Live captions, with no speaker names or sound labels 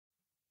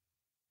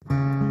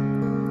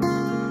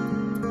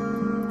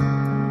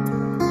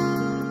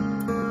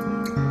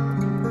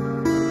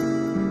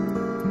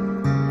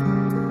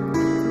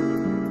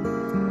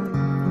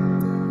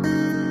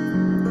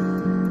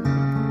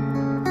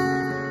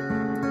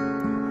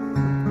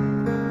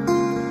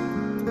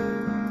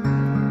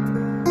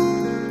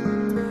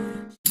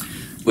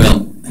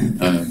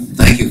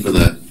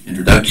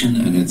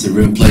it's a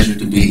real pleasure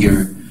to be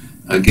here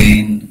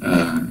again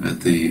at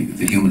the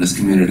Humanist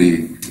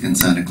community in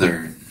Santa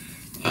Clara,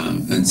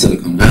 in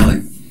Silicon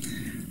Valley.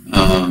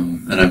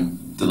 And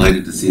I'm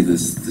delighted to see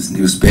this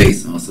new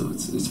space also.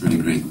 It's really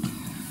great.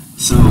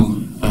 So,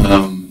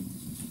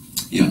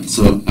 yeah,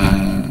 so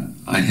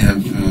I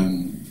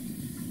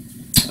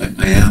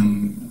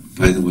am,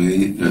 by the way,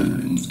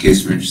 in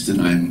case you're interested,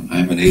 I'm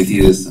an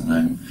atheist and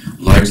I'm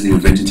largely a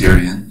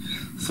vegetarian.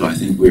 So I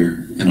think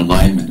we're in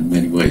alignment in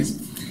many ways.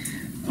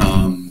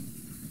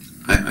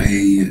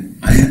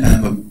 I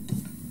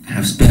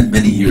have spent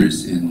many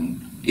years in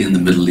the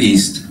Middle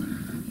East,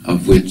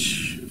 of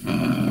which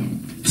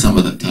some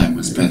of that time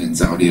was spent in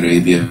Saudi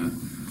Arabia,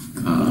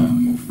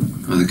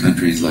 other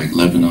countries like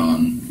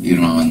Lebanon,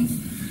 Iran.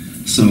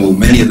 So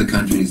many of the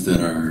countries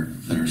that are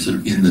sort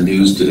of in the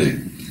news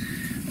today.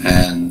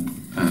 And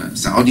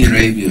Saudi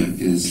Arabia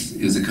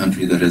is a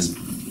country that has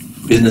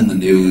been in the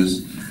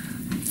news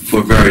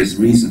for various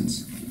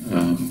reasons.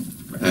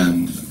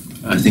 And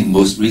I think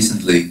most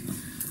recently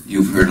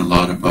you've heard a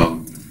lot about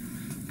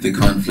the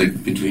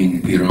conflict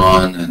between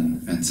Iran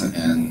and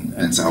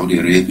Saudi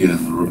Arabia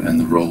and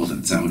the role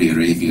that Saudi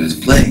Arabia is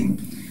playing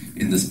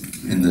in this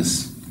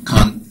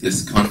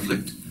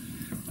conflict,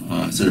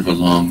 sort of a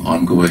long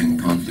ongoing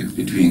conflict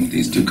between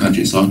these two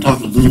countries. So I'll talk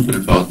a little bit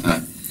about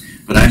that.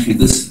 But actually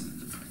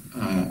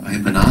I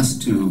have been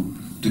asked to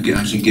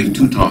actually give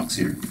two talks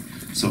here.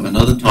 So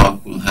another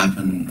talk will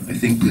happen, I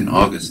think, in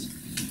August,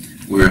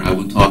 where I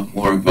will talk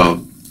more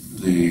about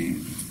the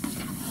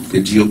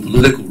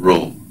geopolitical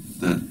role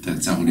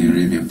that Saudi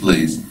Arabia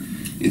plays,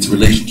 its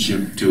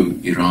relationship to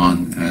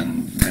Iran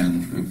and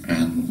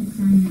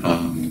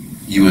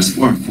U.S.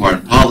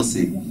 foreign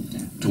policy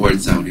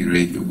towards Saudi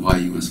Arabia, why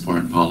U.S.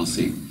 foreign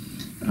policy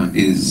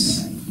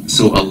is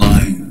so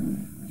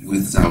aligned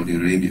with Saudi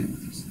Arabia.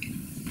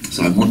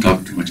 So I won't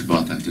talk too much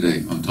about that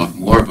today. I'll talk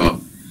more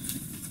about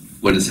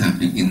what is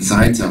happening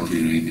inside Saudi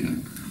Arabia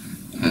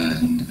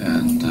and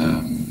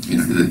you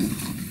know, the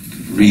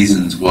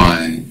reasons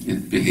why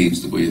it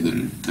behaves the way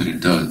that it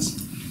does.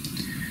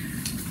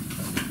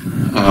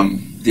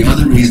 The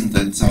other reason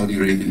that Saudi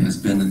Arabia has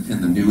been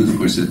in the news, of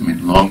course, I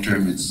mean, long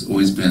term, it has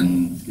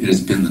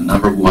been the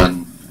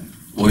 #1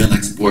 oil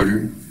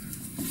exporter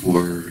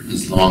for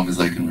as long as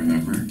I can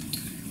remember,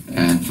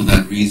 and for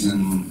that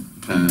reason,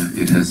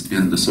 it has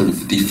been the sort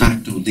of de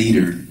facto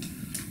leader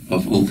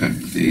of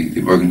OPEC,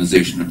 the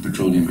Organization of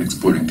Petroleum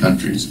Exporting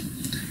Countries.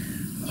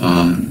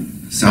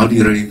 Saudi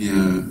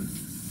Arabia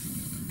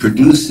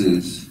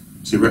produces,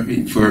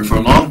 for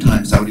a long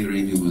time, Saudi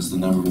Arabia was the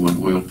 #1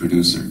 oil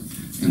producer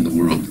in the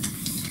world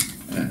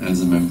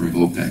as a member of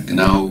OPEC. And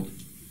now,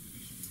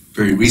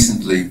 very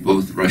recently,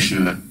 both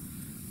Russia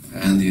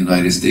and the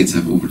United States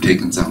have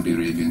overtaken Saudi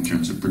Arabia in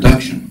terms of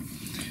production.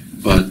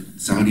 But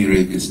Saudi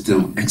Arabia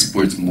still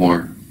exports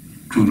more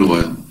crude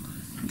oil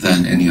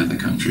than any other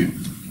country.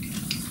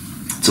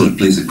 So it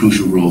plays a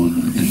crucial role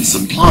in the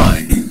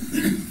supply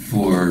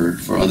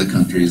for other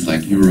countries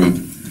like Europe,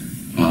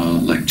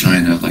 like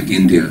China, like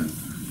India,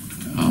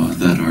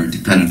 that are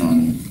dependent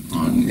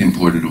on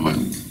imported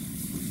oil.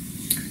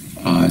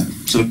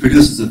 So it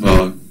produces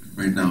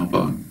right now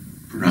about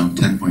around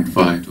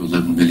 10.5 to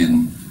 11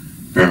 million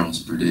barrels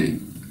per day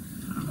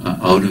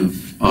out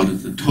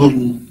of the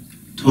total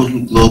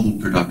global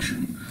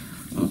production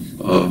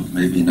of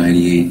maybe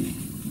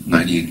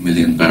 98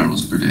 million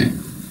barrels per day.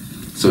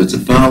 So it's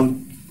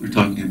we're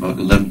talking about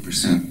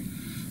 11%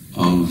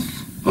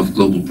 of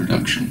global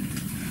production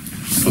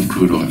of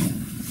crude oil.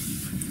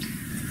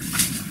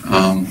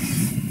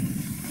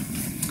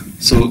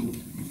 So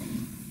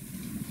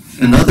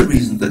another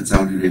reason that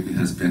Saudi Arabia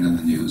has been in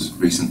the news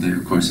recently,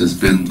 of course, has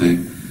been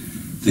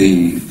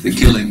the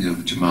killing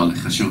of Jamal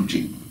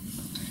Khashoggi,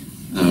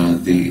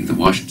 the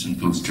Washington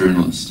Post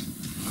journalist.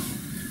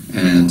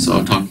 And so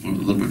I'll talk a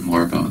little bit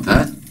more about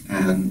that.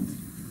 And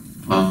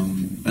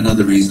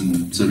another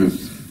reason, sort of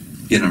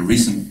in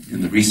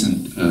the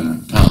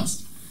recent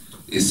past,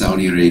 is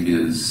Saudi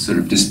Arabia's sort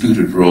of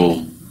disputed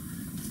role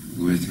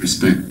with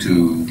respect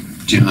to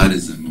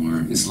jihadism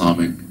or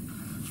Islamic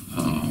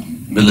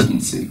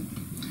militancy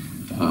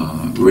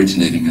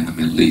originating in the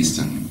Middle East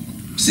and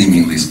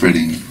seemingly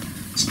spreading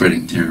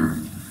terror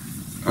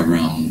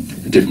around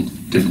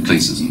different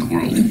places in the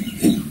world.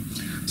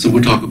 So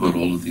we'll talk about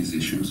all of these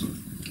issues.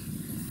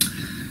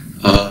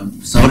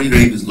 Saudi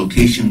Arabia's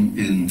location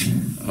in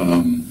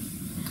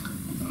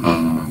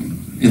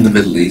the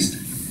Middle East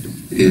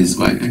is,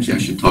 well, actually I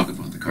should talk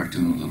about the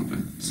cartoon a little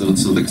bit. So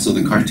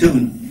the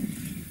cartoon,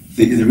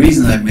 the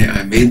reason I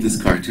made this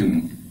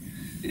cartoon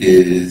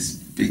is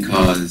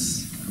because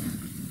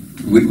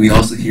we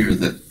also hear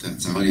that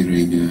Saudi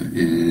Arabia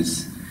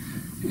is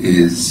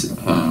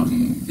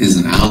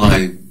an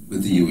ally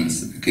with the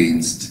U.S.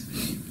 against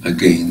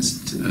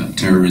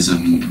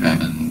terrorism,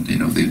 and you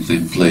know they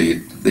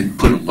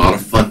put a lot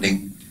of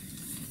funding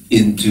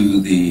into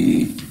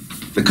the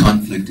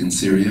conflict in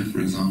Syria, for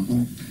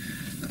example.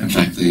 In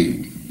fact,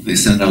 they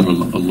send out a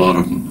lot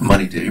of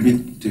money to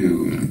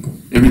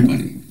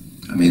everybody.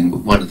 I mean,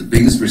 one of the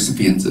biggest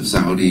recipients of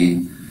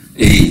Saudi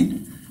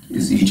aid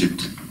is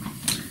Egypt.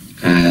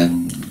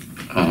 And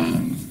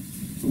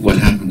what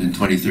happened in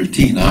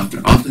 2013,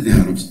 after the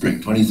Arab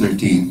Spring,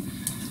 2013,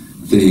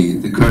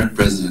 the current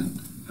president,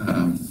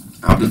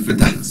 Abdel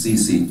Fattah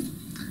al-Sisi,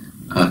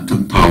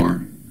 took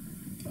power.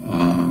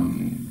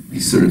 He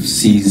sort of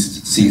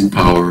seized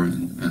power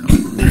and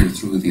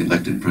overthrew the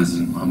elected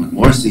president, Mohamed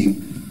Morsi,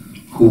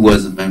 who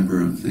was a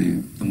member of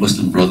the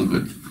Muslim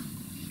Brotherhood.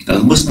 Now,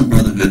 the Muslim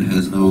Brotherhood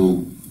has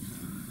no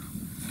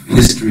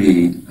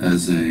history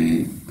as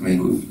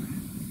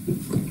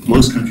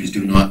most countries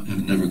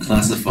have never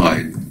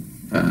classified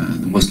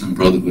the Muslim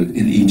Brotherhood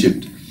in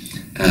Egypt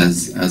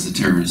as a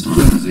terrorist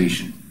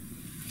organization.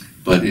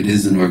 But it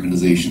is an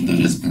organization that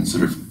has been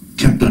sort of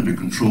kept under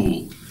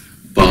control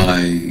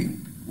by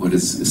what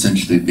has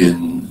essentially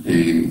been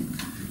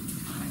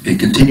a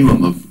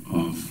continuum of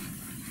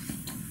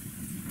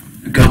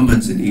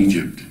governments in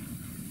Egypt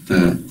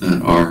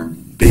that are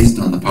based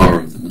on the power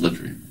of the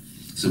military.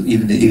 So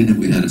even if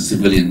we had a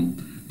civilian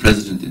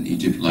president in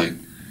Egypt like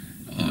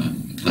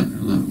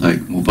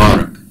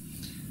Mubarak,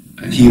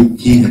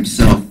 he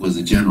himself was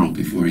a general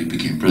before he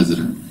became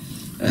president,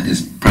 and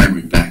his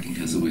primary backing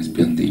has always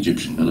been the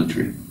Egyptian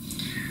military.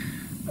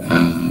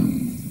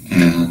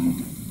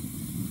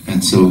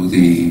 And so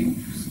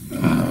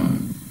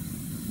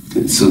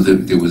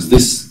there was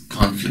this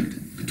conflict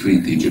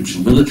between the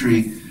Egyptian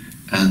military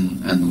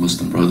and the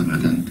Muslim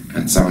Brotherhood,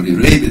 and Saudi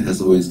Arabia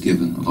has always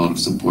given a lot of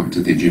support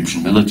to the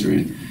Egyptian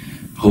military,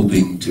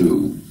 hoping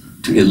to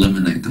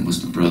eliminate the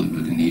Muslim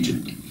Brotherhood in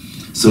Egypt.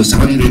 So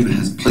Saudi Arabia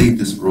has played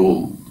this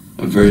role,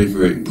 a very,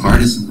 very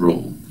partisan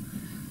role,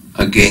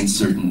 against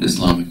certain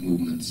Islamic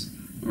movements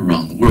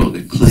around the world.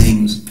 It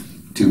claims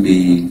to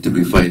be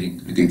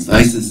fighting against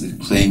ISIS. It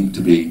claims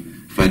to be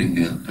fighting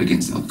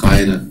against Al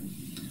Qaeda,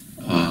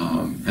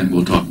 and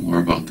we'll talk more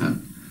about that.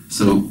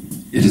 So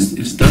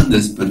it's done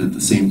this, but at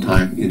the same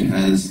time,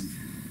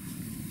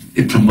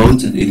 it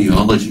promotes an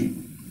ideology,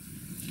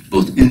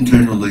 both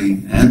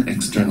internally and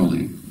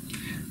externally,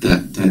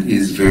 that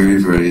is very,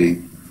 very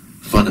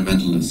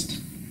fundamentalist.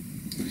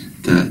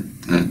 That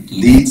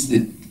leads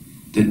it.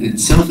 That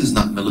itself is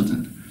not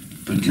militant,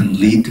 but can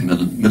lead to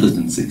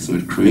militancy. So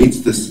it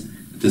creates this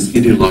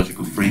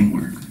ideological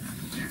framework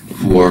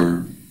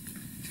for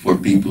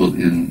people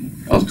in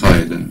Al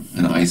Qaeda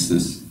and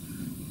ISIS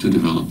to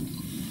develop.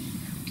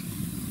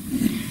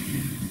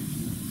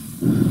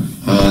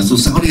 So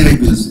Saudi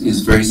Arabia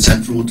is very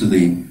central to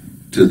the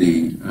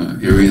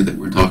area that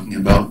we're talking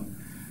about.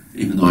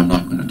 Even though I'm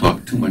not going to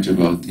talk too much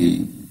about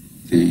the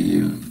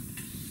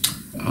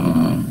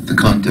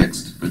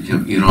context, but you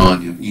have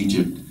Iran, you have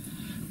Egypt,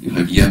 you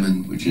have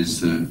Yemen, which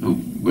is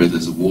where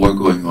there's a war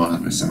going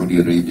on, where Saudi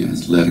Arabia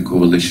has led a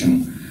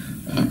coalition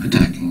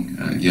attacking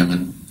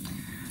Yemen.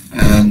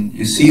 And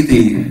you see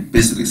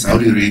basically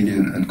Saudi Arabia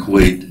and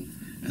Kuwait,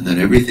 and then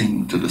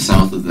everything to the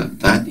south of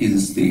that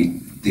is the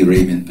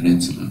Arabian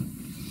Peninsula.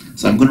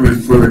 So I'm going to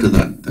refer to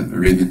that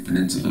Arabian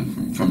Peninsula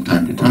from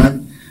time to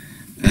time,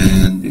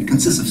 and it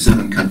consists of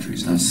 7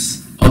 countries. Now,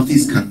 of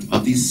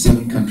these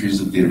 7 countries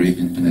of the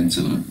Arabian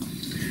Peninsula,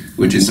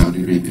 which is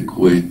Saudi Arabia,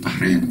 Kuwait,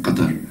 Bahrain,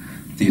 Qatar,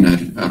 the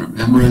United Arab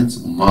Emirates,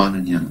 Oman,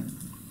 and Yemen.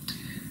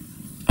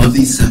 Of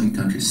these 7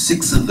 countries,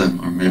 6 of them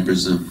are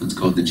members of what's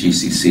called the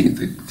GCC,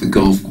 the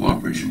Gulf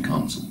Cooperation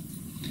Council.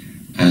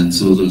 And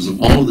so those are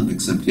all of them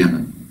except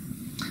Yemen.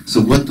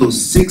 So what those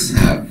 6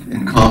 have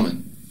in common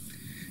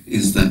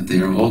is that they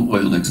are all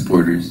oil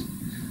exporters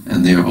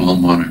and they are all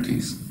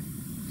monarchies.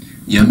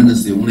 Yemen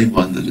is the only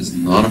one that is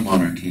not a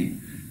monarchy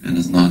and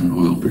is not an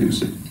oil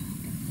producer.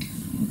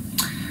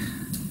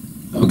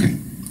 Okay,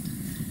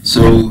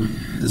 so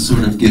this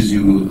sort of gives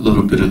you a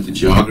little bit of the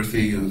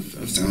geography of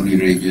Saudi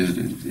Arabia.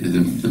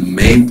 The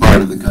main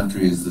part of the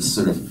country is this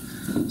sort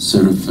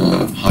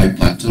of high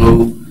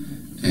plateau,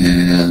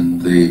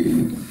 and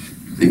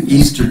the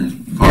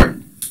eastern part,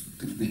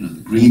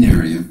 the green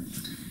area.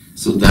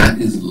 So that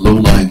is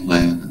low-lying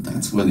land, and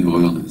that's where the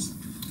oil is.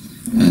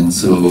 And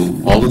so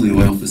all of the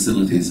oil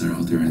facilities are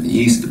out there in the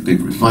east. The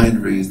big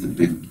refineries, the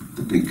big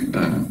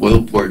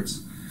oil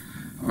ports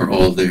are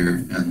all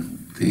there, and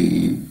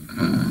the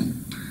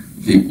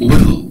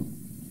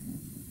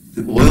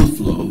oil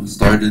flow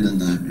started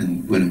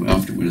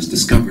after it was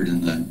discovered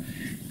in the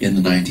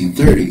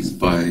 1930s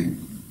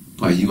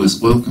by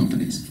U.S. oil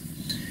companies.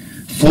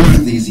 4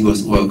 of these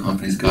U.S. oil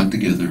companies got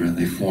together and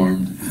they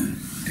formed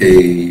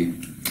a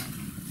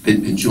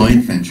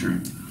joint venture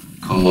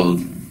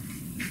called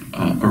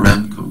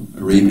Aramco,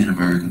 Arabian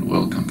American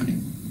Oil Company.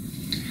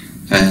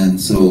 And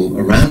so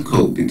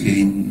Aramco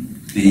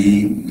became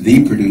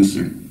the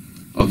producer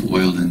of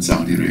oil in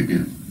Saudi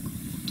Arabia.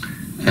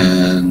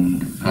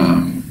 And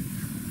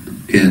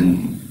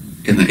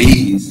in the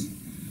 80s,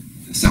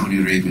 Saudi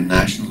Arabia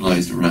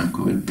nationalized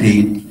Aramco. It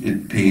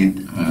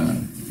paid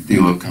the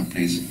oil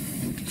companies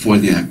for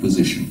the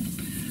acquisition,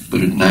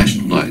 but it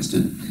nationalized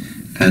it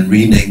and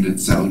renamed it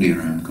Saudi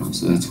Aramco.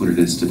 So that's what it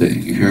is today.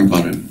 If you hear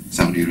about it,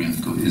 Saudi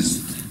Aramco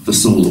is the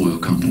sole oil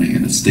company,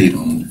 and it's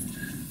state-owned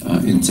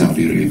in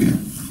Saudi Arabia.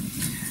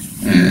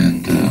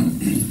 And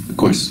of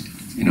course,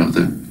 the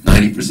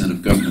 90% 60%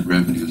 of government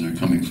revenues are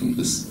coming from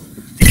this,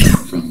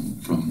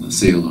 from the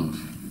sale of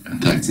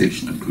and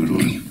taxation of crude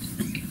oil.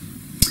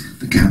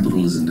 The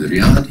capital is in the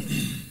Riyadh,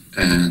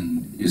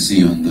 and you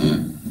see on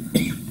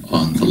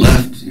the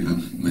left you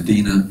have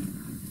Medina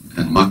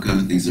and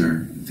Makkah. These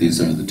are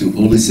the two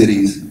holy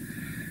cities,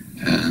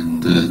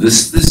 and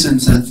this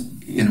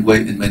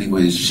in many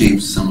ways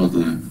shapes some of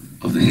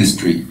the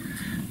history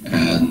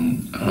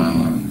and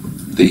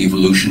the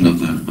evolution of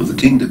the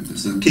kingdom.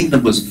 So the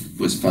kingdom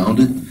was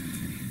founded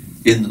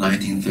in the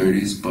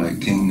 1930s by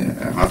King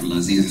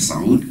Abdulaziz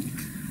Saud,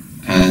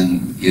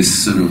 and he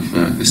sort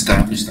of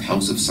established the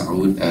House of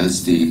Saud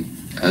as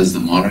the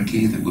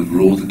monarchy that would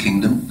rule the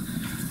kingdom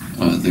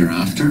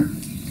thereafter.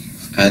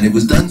 And it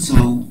was done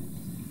so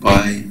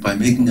by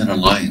making an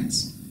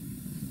alliance.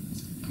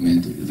 I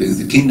mean,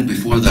 the kingdom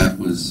before that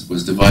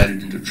was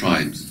divided into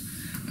tribes,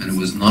 and it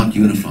was not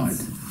unified.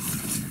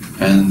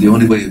 And the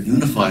only way of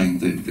unifying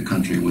the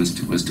country was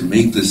to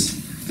make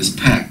this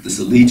pact, this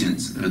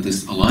allegiance,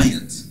 this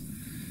alliance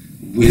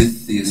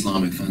with the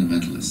Islamic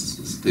fundamentalists.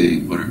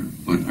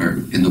 What are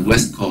in the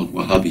West called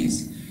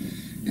Wahhabis.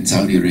 In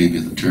Saudi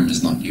Arabia, the term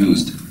is not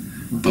used,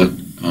 but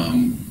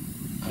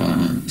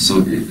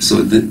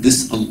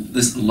this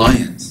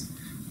alliance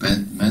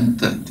meant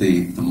that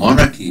the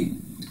monarchy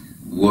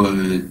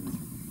would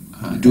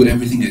do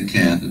everything it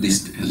can, at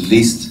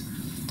least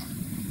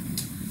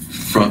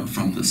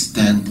from the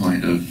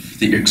standpoint of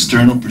the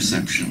external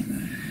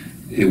perception.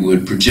 It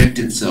would project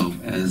itself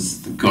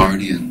as the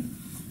guardian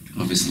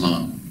of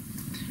Islam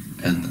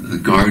and the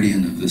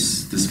guardian of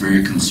this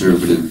very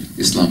conservative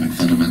Islamic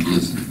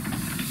fundamentalism.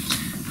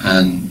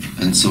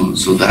 And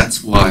so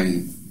that's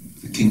why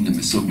the kingdom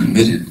is so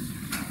committed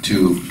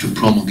to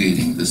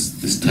promulgating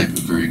this type of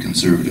very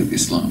conservative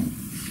Islam,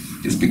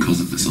 is because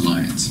of this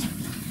alliance.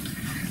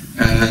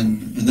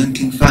 And then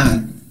King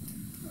Fahd,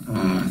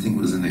 I think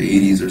it was in the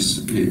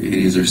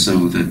 80s or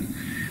so,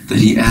 that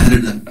he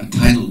added a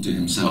title to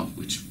himself,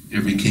 which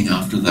every king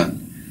after that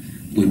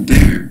would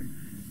bear,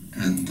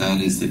 and that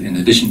is that in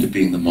addition to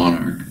being the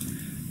monarch,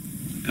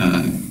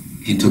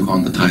 he took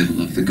on the title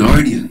of the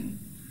guardian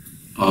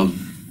of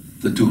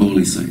the two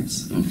holy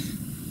sites of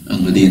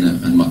Al-Medina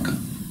and Makkah.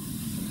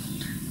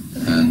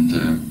 And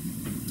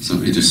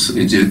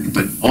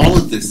but all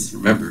of this,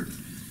 remember,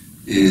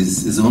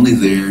 is only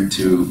there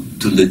to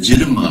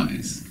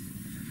legitimize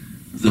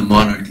the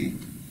monarchy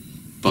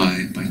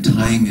by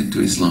tying it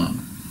to Islam,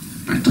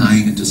 by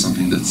tying it to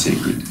something that's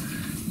sacred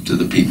to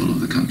the people of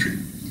the country.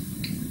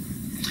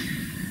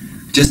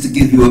 Just to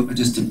give you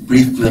just a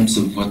brief glimpse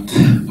of what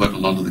a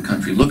lot of the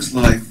country looks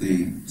like.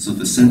 So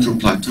the central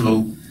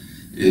plateau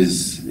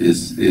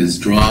is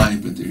dry,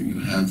 but there you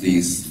have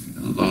a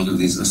lot of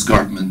these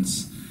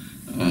escarpments,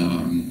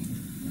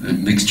 a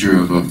mixture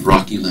of a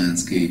rocky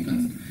landscape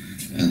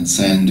and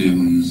sand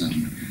dunes,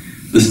 and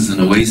this is an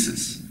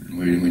oasis. And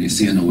when you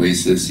see an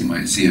oasis, you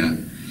might see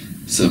and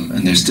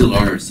there still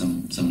are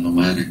some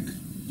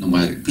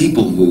nomadic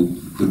people who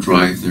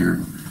drive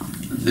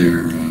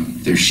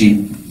their sheep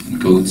and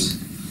goats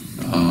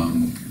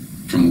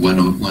from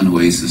one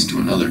oasis to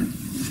another.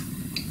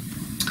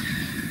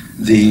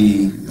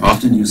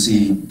 Often you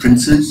see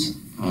princes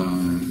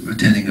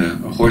attending a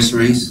horse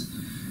race,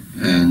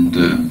 and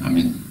I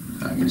mean,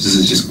 this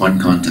is just one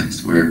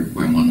context where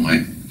one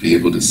might be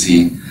able to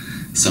see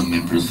some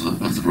members of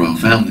the royal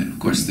family. Of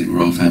course, the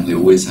royal family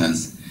always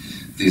has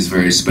these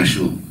very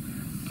special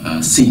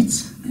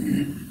seats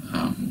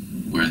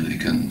where they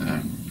can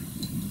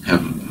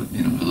have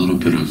a little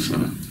bit of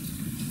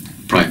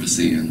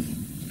privacy and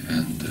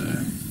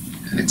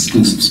an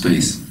exclusive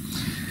space.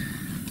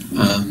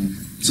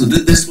 So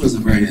this was a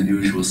very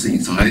unusual scene.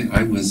 So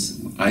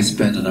I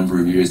spent a number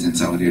of years in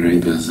Saudi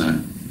Arabia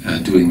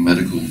doing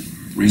medical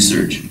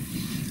research.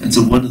 And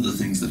so one of the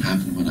things that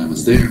happened when I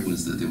was there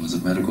was that there was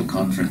a medical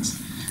conference,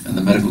 and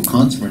the medical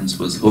conference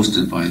was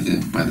hosted by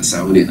the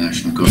Saudi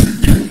National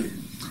Guard.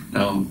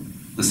 Now,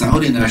 the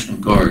Saudi National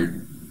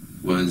Guard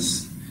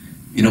was,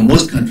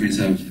 most countries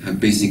have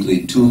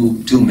basically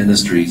two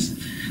ministries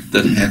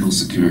that handle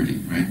security,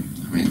 right?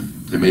 I mean,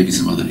 there may be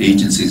some other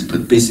agencies,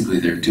 but basically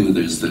there are two.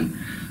 There's the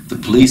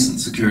police and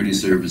security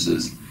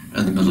services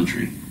and the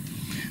military.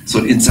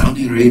 So in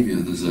Saudi Arabia,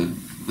 there's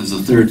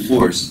a third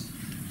force,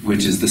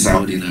 which is the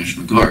Saudi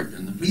National Guard.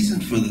 And the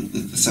reason for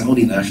the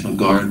Saudi National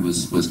Guard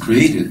was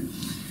created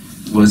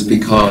was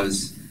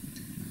because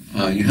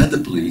you had the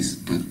police,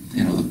 but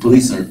the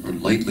police are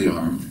lightly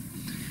armed,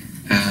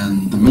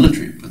 and the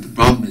military. But the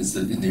problem is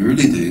that in the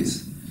early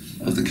days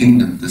of the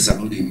kingdom, the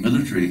Saudi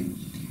military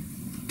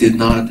did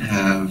not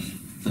have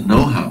the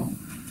know-how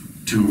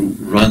to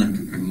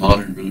run a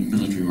modern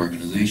military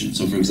organization.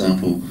 So, for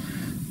example,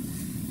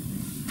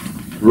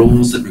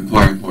 roles that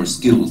required more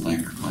skills,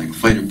 like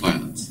fighter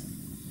pilots.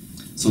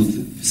 So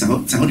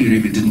Saudi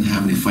Arabia didn't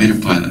have any fighter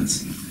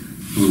pilots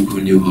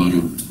who knew how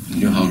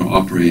to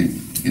operate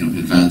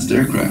advanced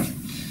aircraft.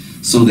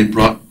 So they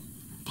brought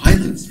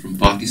pilots from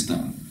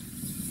Pakistan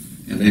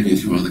and maybe a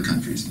few other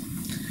countries.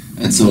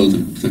 And so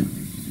the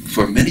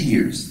for many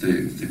years,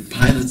 the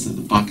pilots of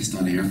the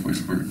Pakistani Air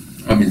Force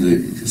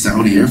the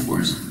Saudi Air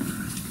Force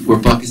were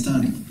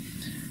Pakistani.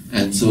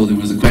 And so there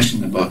was a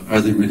question about,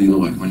 are they really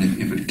loyal?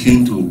 If it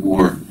came to a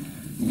war,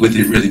 would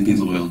they really be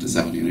loyal to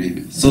Saudi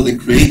Arabia? So they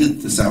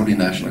created the Saudi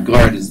National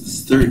Guard as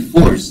this third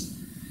force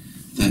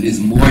that is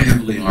more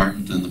heavily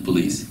armed than the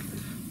police,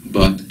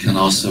 but can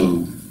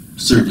also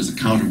serve as a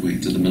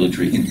counterweight to the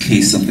military in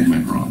case something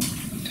went wrong.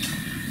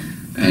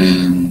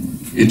 And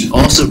it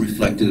also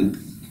reflected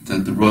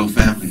that the royal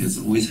family has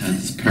always had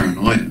this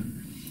paranoia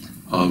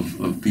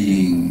of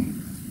being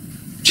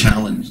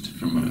challenged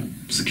from a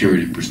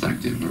security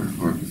perspective,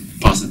 or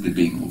possibly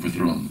being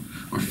overthrown,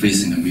 or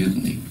facing a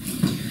mutiny.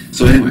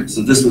 So anyway,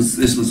 so this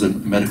was a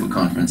medical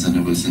conference, and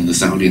it was in the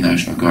Saudi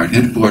National Guard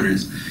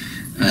headquarters,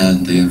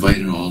 and they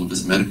invited all of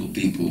his medical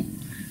people,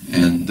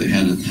 and they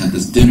had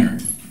this dinner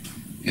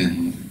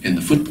in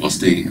the football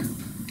stadium.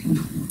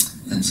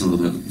 And so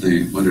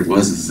what it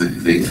was is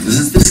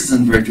this is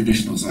in very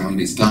traditional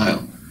Saudi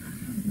style,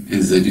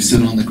 is that you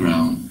sit on the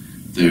ground.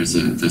 There's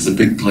a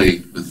big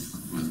plate with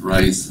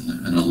rice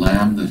and a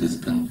lamb that has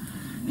been,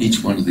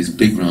 each one of these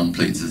big round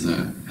plates has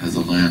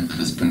a lamb that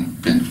has been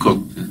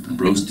cooked and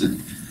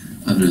roasted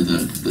under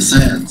the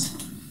sands,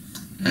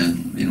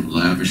 and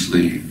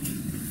lavishly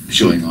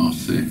showing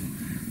off the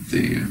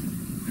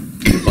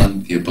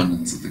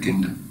abundance of the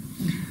kingdom.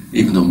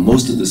 Even though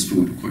most of this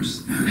food, of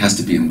course, has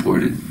to be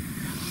imported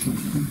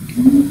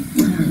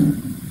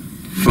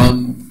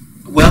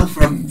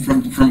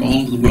from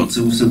all over the world.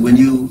 So when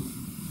you,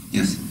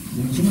 yes.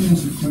 Someone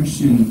asked a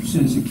question,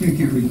 since it can't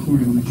get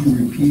recorded, would you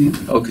repeat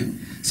it? Okay.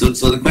 So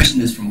the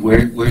question is, from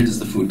where does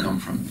the food come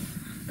from?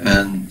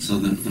 And so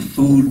the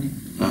food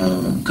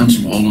comes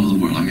from all over the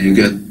world. I mean, you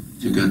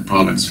get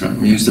products from. I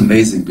mean, it's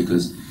amazing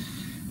because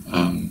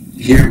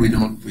here we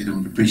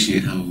don't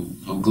appreciate how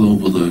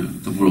global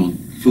the world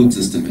food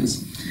system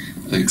is,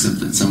 except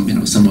that some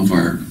of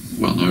our,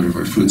 well, a lot of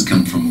our foods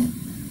come from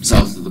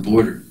south of the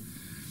border.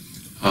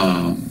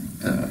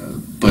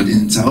 But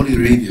in Saudi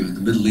Arabia, in the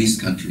Middle East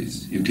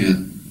countries, you get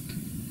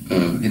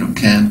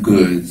canned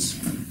goods,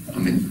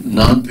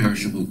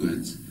 non-perishable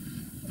goods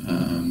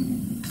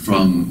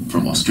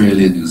from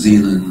Australia, New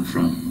Zealand,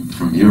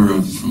 from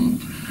Europe, from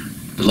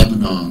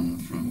Lebanon,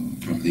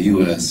 from the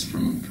U.S.,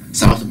 from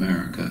South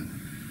America,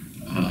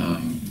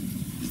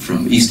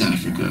 from East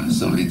Africa.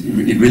 So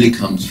it really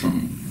comes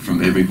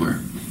from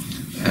everywhere,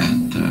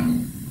 and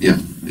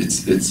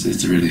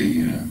it's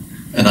really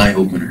an eye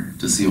opener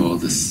to see all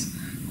this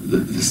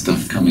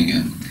stuff coming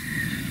in.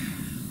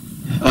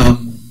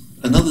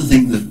 Another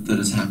thing that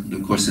has happened,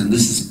 of course, and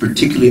this is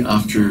particularly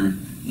after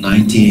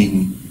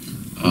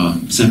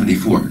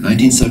 1974.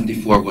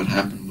 1974, what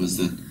happened was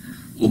that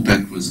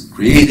OPEC was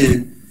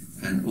created,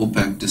 and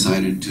OPEC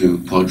decided to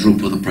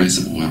quadruple the price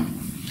of oil.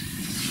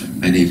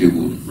 Many of you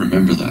will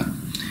remember that.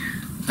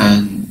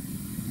 And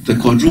the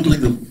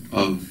quadrupling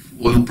of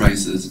oil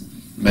prices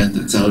meant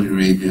that Saudi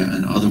Arabia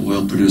and other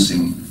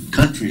oil-producing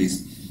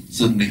countries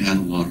suddenly had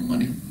a lot of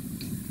money.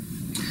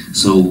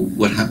 So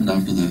what happened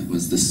after that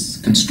was this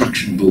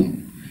construction boom.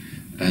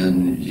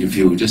 And if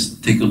you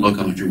just take a look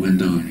out your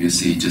window, you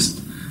see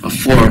just a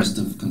forest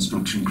of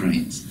construction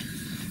cranes.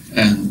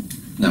 And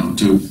now,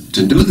 to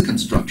do the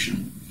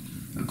construction,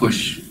 of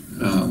course,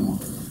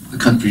 the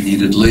country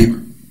needed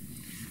labor.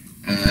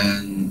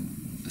 And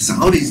the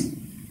Saudis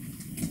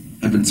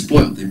have been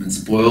spoiled. They've been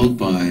spoiled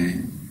by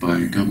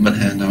government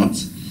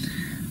handouts.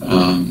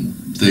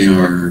 They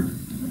are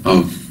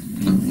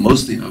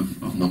mostly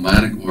of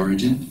nomadic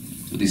origin,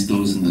 at least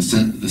those in the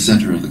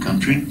center of the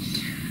country.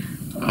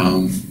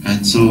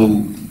 And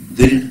so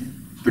they didn't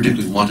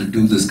particularly want to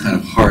do this kind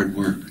of hard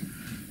work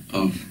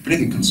of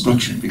particularly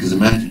construction, because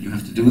imagine you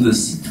have to do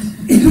this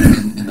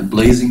in the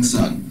blazing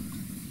sun,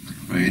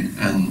 right?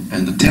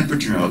 And the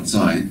temperature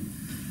outside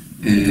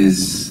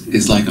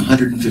is like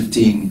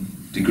 115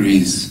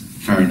 degrees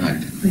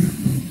Fahrenheit.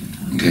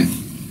 Okay?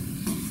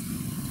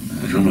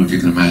 I don't know if you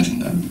can imagine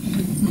that.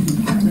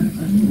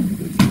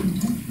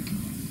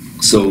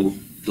 So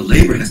the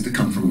labor has to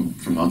come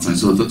from outside.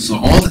 So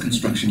all the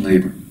construction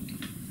labor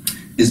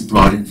is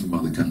brought in from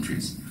other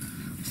countries,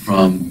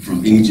 from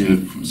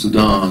Egypt, from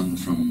Sudan,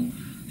 from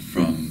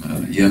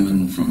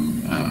Yemen,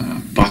 from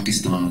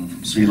Pakistan,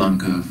 from Sri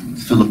Lanka, from the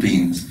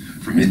Philippines,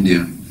 from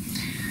India.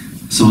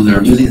 So there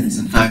are millions.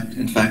 In fact,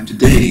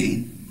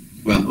 today,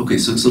 well, okay.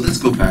 So let's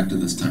go back to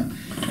this time.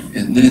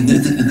 In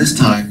this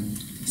time,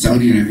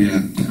 Saudi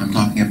Arabia, I'm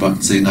talking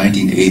about, say,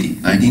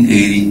 1980.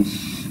 1980,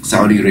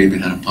 Saudi Arabia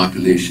had a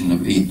population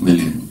of 8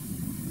 million.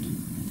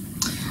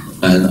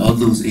 And of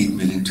those 8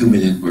 million, 2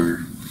 million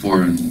were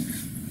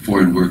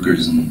foreign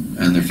workers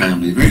and their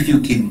families. Very few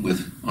came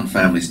on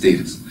family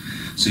status.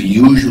 So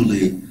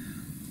usually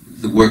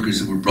the workers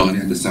that were brought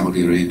into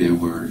Saudi Arabia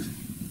were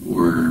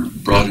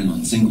brought in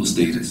on single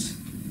status.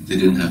 They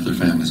didn't have their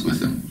families with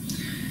them.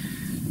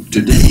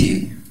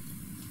 Today,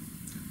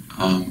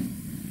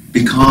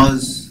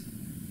 because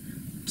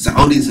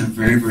Saudis have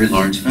very, very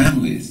large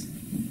families,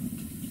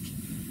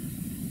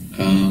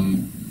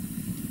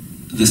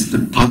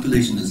 the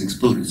population has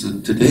exploded. So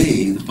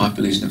today, the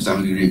population of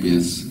Saudi Arabia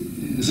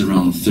is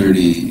around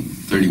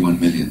 31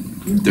 million,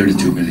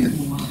 32 million.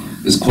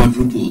 It's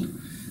quadrupled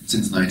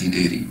since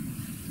 1980.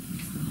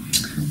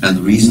 And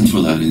the reason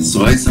for that is,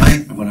 so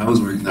when I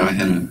was working there, I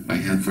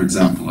had, for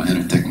example, I had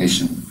a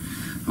technician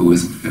who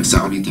was a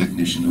Saudi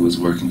technician who was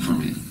working for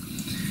me.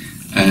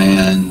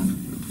 And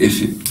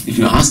if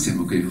you asked him,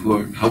 okay,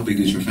 how big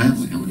is your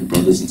family? How many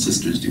brothers and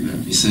sisters do you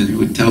have? He said he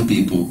would tell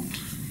people,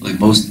 like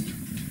most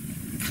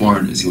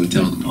foreigners, he would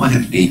tell them, oh, I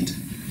have 8.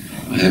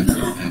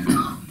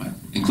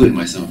 Including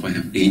myself, I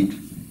have 8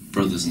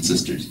 brothers and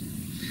sisters.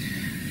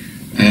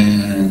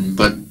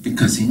 But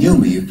because he knew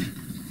me,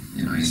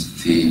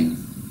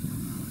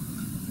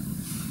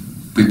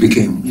 we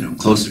became,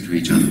 closer to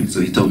each other.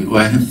 So he told me,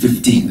 well, I have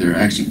 15.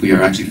 We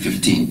are actually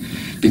 15,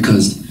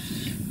 because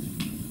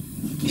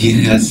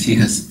he has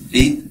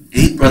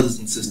eight brothers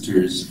and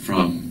sisters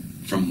from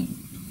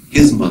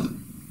his mother.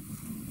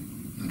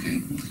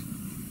 Okay,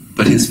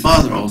 but his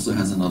father also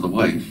has another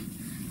wife,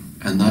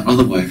 and that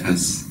other wife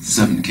has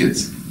 7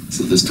 kids.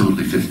 So there's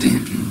totally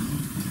 15.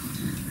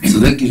 So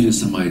that gives you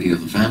some idea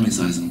of the family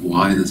size and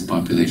why this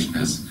population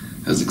has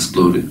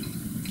exploded.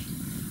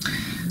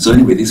 So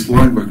anyway, these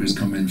foreign workers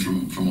come in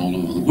from all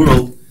over the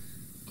world,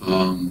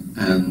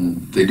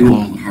 and they do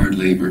all the hard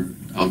labor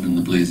out in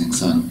the blazing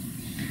sun.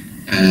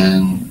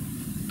 And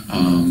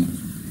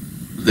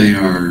they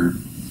are,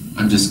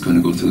 I'm just going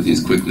to go through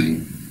these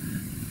quickly,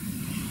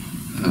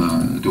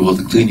 do all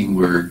the cleaning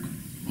work,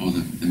 all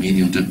the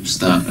menial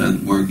stuff,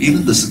 work,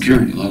 even the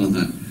security, a lot of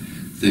the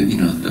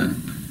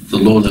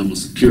low-level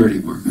security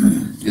work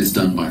is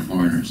done by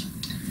foreigners.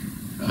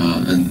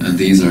 And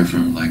these are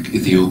from like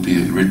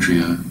Ethiopia,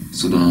 Eritrea,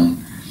 Sudan,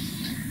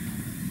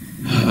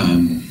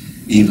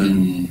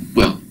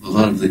 a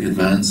lot of the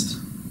advanced,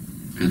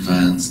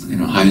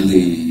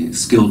 highly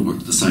skilled work,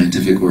 the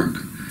scientific work.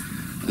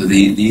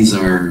 These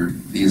are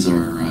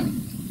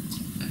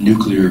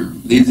nuclear.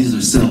 These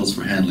are cells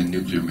for handling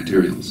nuclear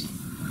materials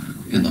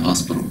in the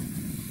hospital.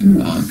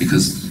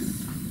 Because,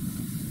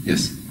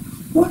 yes.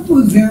 What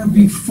was there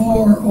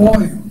before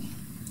oil?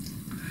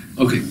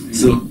 Okay,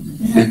 so.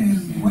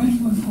 And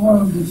when was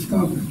oil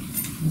discovered?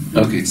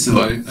 Okay,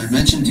 so I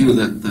mentioned to you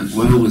that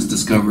oil was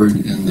discovered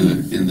in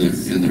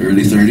the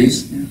early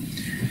 30s,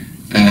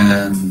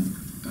 and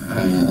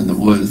the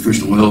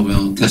first oil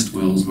well test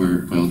wells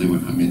the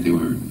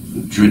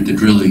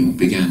drilling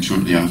began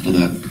shortly after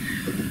that.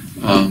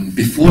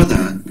 Before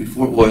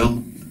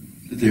oil,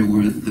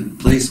 the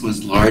place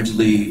was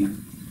largely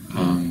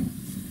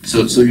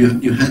so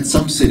you had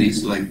some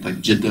cities like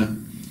Jeddah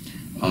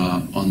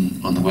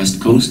on the west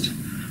coast,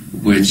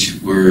 which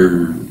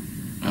were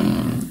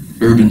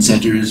urban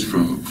centers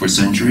for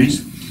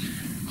centuries,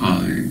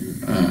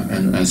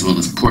 and as well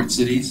as port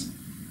cities,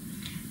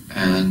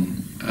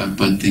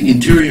 but the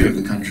interior of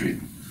the country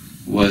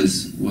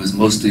was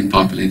mostly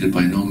populated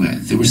by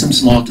nomads. There were some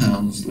small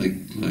towns like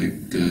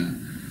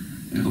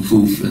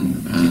Hufuf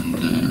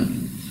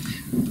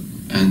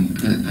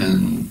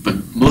but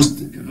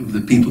most of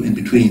the people in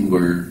between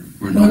were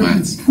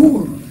nomads.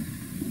 Poor.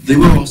 They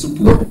were also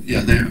poor.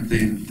 Yeah,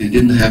 they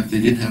didn't have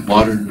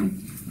modern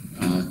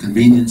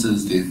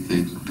conveniences. They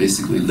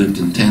basically lived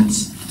in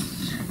tents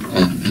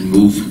and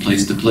moved from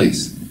place to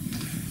place.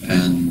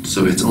 And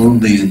so it's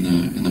only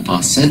in the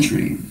past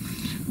century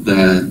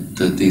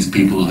that these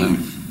people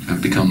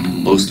have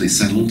become mostly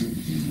settled.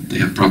 They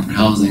have proper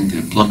housing, they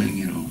have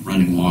plumbing,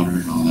 running water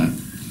and all that,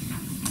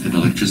 and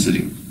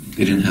electricity.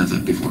 They didn't have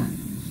that before.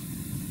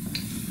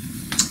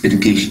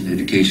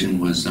 Education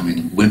was,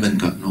 women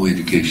got no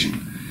education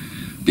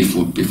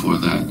before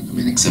that,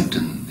 except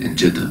in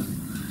Jeddah.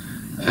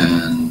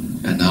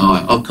 And now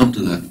I'll come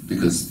to that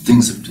because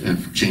things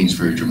have changed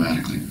very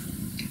dramatically.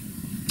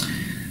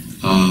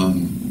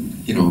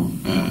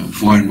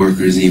 Foreign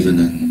workers even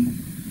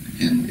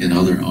in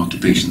other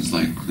occupations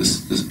like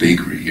this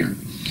bakery here.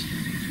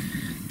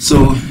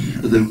 So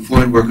the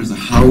foreign workers are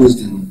housed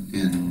in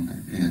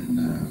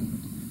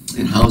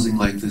housing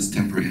like this,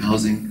 temporary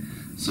housing.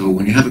 So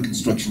when you have a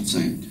construction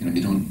site,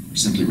 you don't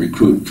simply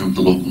recruit from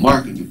the local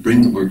market. You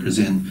bring the workers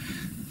in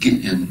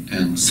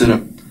and set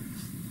up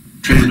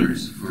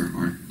trailers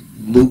or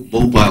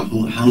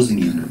mobile housing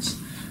units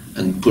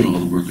and put all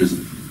the workers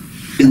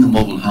in the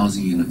mobile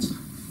housing units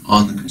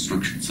on the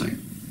construction site.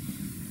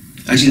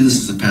 Actually, this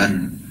is a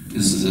pattern.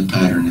 This is a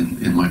pattern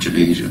in much of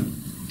Asia.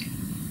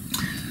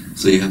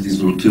 So you have these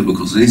little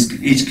cubicles. So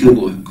each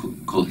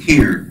cubicle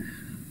here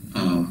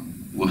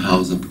will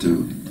house up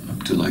to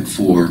like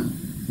 4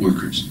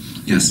 workers.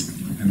 Yes.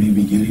 I may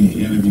be getting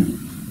ahead of you.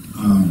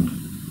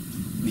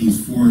 These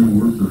foreign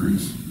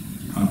workers,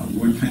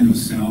 what kind of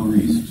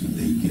salaries do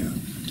they get?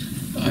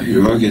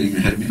 You are getting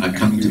ahead of me. I'm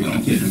coming to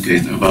that. Okay,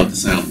 about the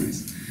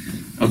salaries.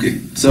 Okay,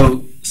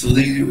 so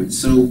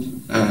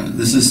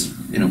this is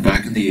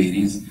back in the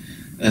 80s,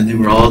 and there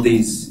were all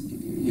these.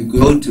 You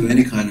go to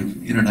any kind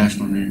of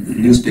international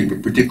newspaper,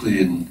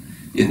 particularly in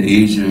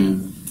Asia,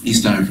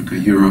 East Africa,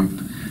 Europe,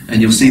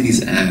 and you'll see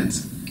these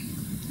ads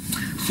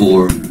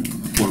for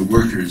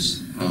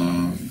workers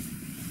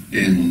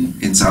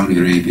in Saudi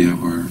Arabia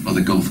or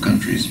other Gulf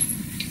countries,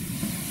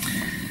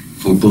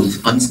 for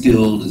both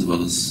unskilled as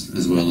well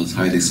as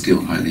highly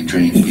skilled, highly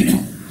trained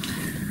people.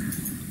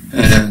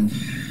 And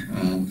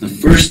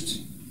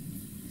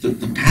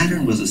the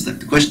pattern was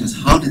the question is,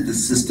 how did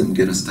this system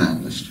get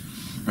established,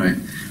 right?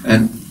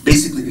 And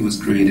basically, it was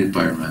created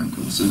by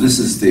Aramco. So this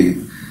is the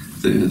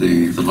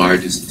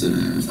largest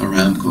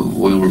Aramco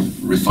oil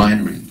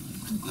refinery,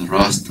 the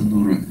Ras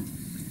Tanura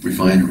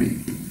refinery,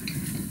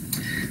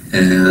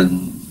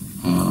 and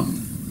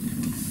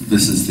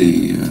this is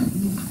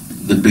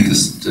the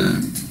biggest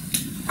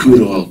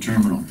crude oil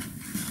terminal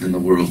in the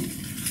world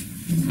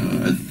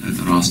at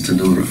the Ras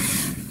Tanura.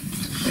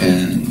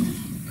 And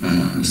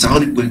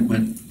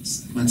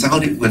when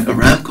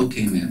Aramco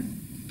came in,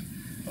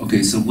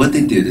 okay, so what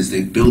they did is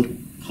they built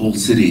whole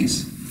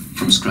cities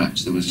from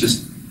scratch. There was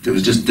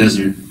just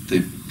desert.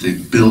 They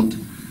built,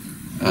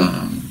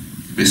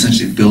 they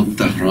essentially built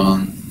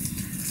Tehran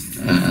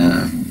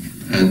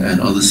and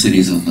other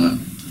cities on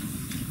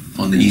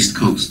the east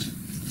coast,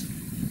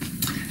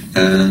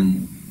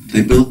 and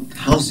they built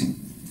housing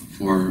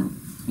for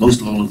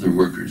most all of their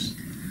workers.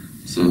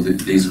 So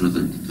these were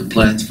the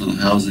plans for the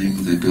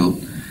housing. They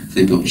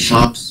built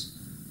shops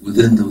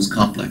within those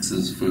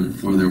complexes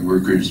for their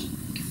workers.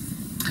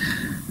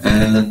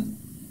 And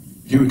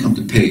here we come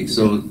to pay.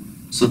 So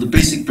the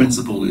basic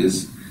principle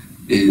is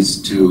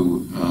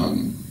to,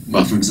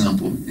 well, for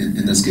example,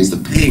 in this case, the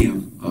pay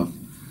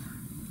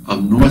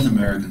of North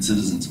American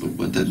citizens. But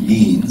what that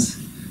means,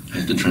 I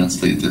have to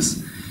translate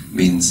this,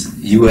 means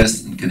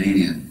U.S. and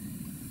Canadian,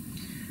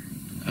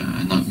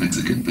 not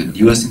Mexican, but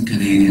U.S. and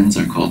Canadians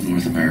are called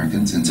North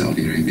Americans in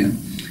Saudi Arabia,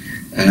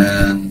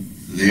 and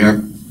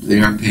they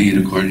are paid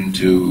according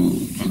to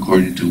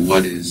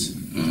what is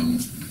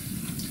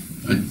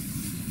a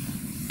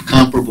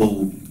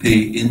comparable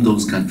pay in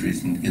those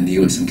countries, in the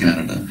U.S. and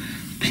Canada,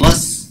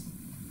 plus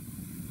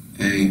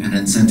an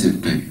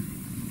incentive pay.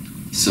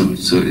 So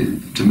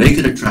to make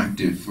it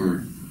attractive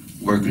for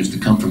workers to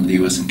come from the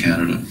U.S. and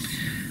Canada,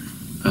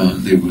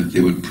 they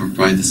would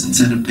provide this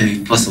incentive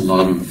pay plus a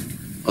lot of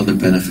other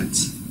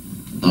benefits,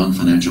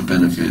 non-financial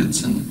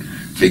benefits and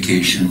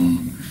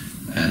vacation,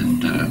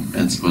 and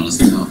as well as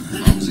the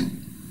housing.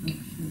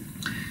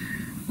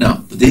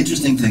 Now, but the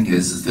interesting thing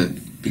is that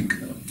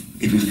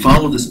if you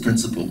follow this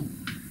principle,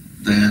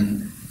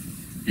 then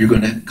you're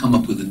going to come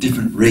up with a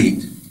different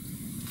rate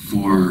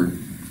for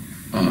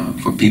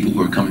people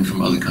who are coming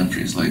from other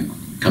countries, like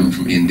coming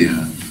from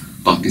India,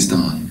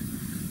 Pakistan,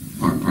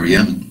 or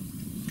Yemen.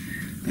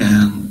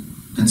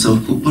 And so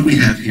what we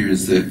have here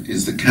is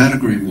the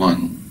category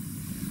 1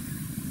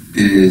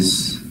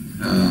 is,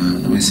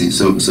 let me see,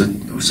 so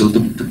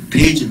the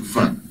page in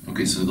front,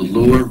 okay, so the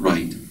lower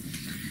right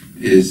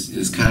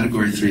is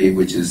category 3,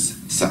 which is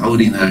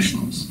Saudi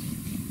nationals.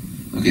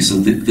 Okay, so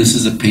this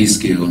is a pay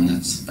scale, and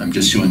I'm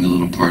just showing a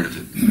little part of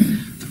it.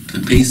 The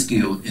pay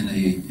scale in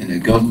a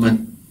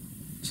government,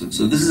 so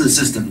this is a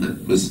system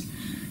that was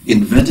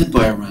invented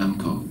by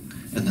Aramco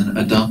and then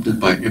adopted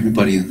by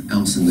everybody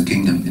else in the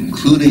kingdom,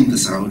 including the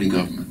Saudi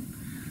government.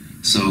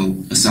 So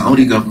a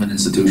Saudi government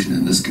institution,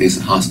 in this case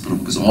a hospital,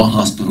 because all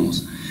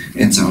hospitals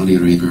in Saudi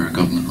Arabia are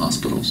government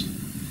hospitals.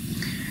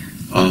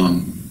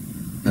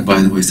 And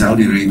by the way,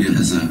 Saudi Arabia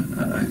has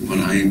what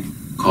I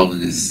call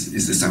it is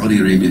that Saudi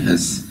Arabia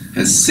has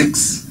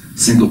 6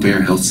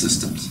 single-payer health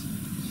systems.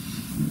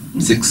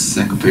 6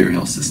 single-payer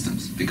health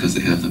systems, because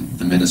they have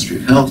the Ministry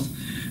of Health,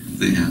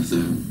 they have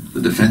the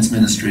Defense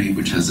Ministry,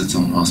 which has its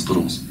own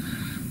hospitals,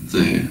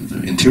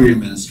 the Interior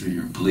Ministry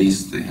or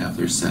police, they have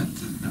their set,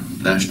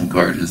 the National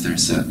Guard has their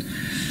set,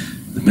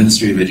 the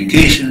Ministry of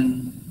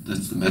Education,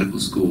 that's the medical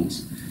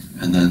schools,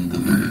 and then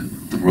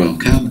the Royal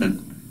Cabinet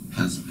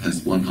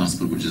has one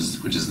hospital, which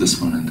is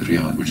this one in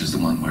Riyadh, which is the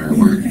one where I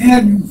work.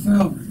 Annual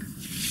salary.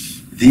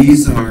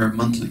 These are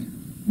monthly.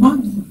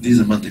 Monthly. These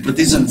are monthly, but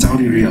these are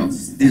Saudi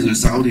riyals. These are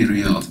Saudi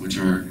riyals, which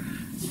were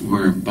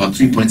about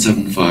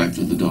 3.75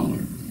 to the dollar.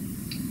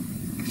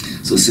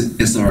 So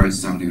SR is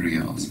Saudi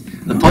riyals.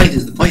 The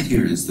point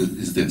here is that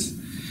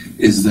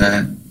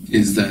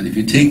if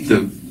you take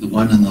the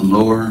one in the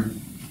lower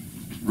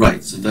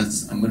right, so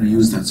I'm going to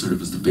use that sort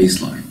of as the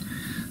baseline.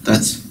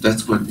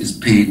 That's what is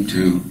paid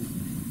to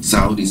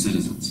Saudi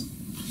citizens,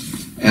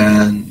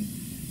 and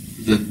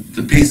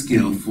the pay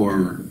scale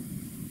for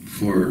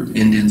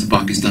Indians,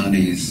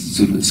 Pakistanis,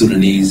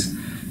 Sudanese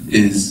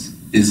is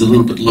a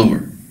little bit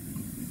lower.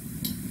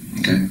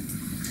 Okay,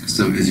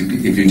 so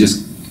if you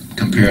just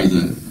compare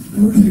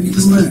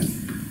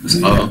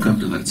I'll come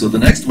to that. So the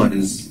next one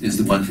is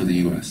the one for the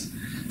U.S.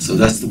 So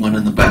that's the one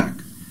in the back,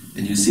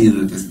 and you see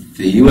that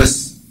the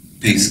U.S.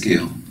 pay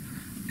scale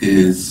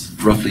is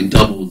roughly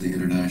double the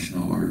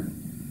international, or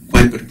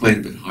quite a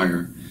bit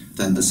higher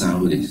than the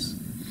Saudis.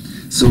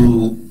 So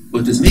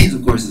what this means,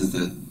 of course, is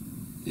that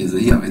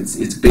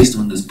it's based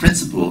on this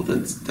principle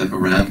that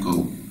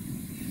Aramco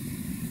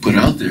put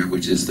out there,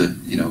 which is that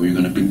you're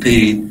going to be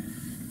paid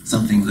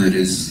something that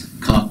is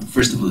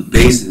first of all, the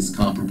base is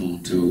comparable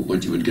to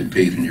what you would get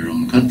paid in your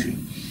own country,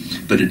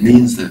 but it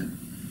means that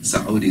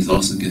Saudis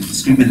also get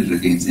discriminated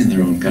against in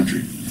their own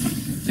country.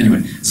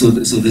 Anyway, so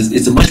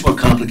it's a much more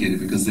complicated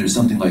because there's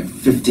something like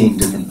 15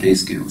 different pay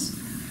scales,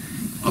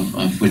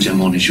 of which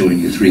I'm only showing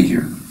you 3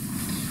 here.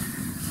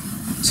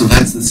 So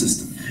that's the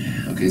system.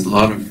 Okay, a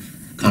lot of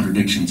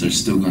contradictions are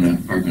still gonna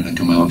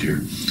come out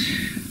here.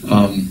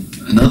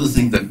 Another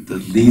thing that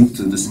leads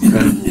to this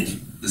incredible,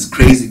 this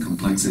crazy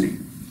complexity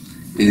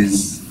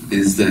is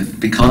that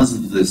because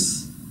of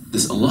this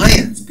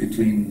alliance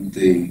between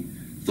the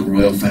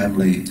royal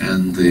family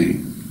and the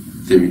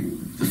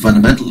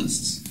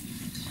fundamentalists,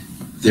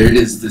 there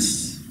is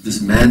this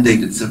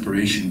mandated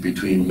separation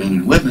between men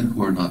and women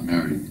who are not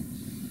married.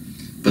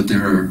 But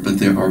there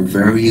are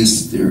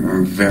various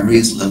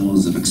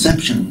levels of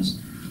exceptions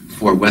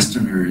for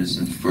Westerners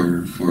and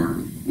for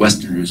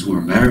Westerners who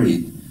are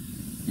married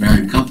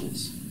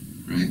couples,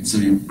 right? So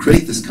you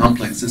create this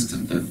complex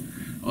system that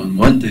on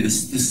one day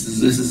this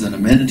is an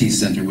amenity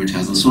center which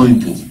has a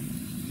swimming pool,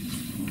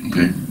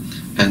 okay,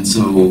 and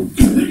so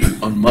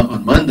on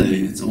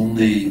Monday it's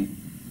only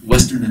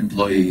Western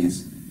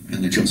employees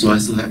and the children.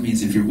 So that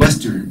means if you're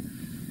Western,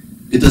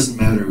 it doesn't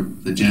matter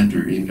the gender;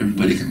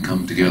 everybody can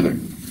come together.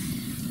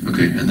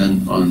 Okay, and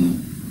then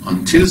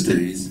on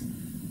Tuesdays,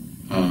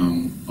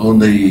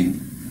 only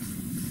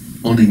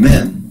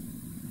men,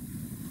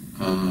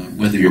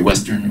 whether you're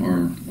Western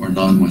or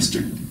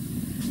non-Western.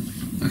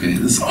 Okay,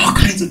 there's all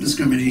kinds of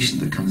discrimination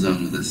that comes out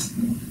of this,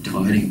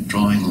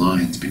 drawing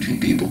lines between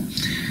people,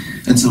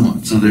 and so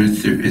on. So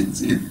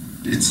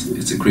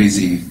it's a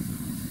crazy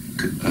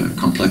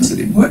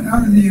complexity. What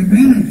are the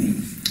amenities?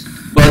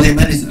 Well, the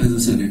amenities, as I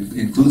said, it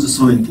includes a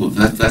swimming pool.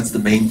 That's the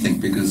main thing,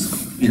 because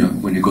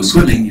when you go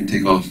swimming, you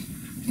take off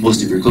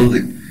most of your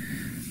clothing,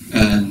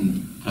 and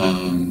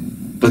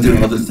but there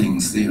are other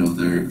things. There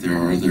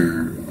are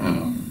other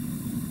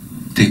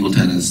table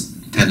tennis,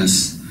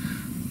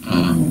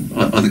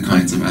 other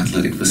kinds of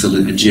athletic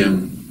facility, a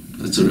gym,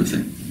 that sort of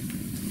thing.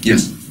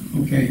 Yes.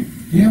 Okay.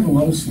 Do you have a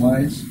lot of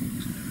slides?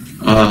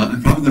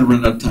 I'm probably going to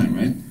run out of time,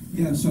 right?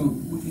 Yeah. So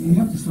you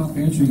have to stop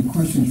answering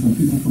questions from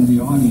people from the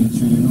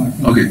audience, or you're not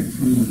going to get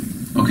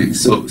through. Okay.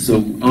 So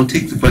I'll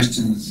take the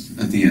questions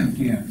at the end.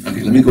 Yeah.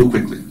 Okay. Let me go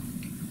quickly.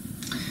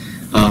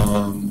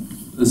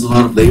 There's a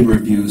lot of labor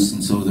abuse,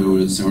 and so there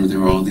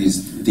were all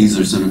these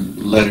are sort of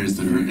letters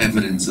that are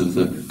evidence of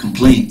the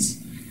complaints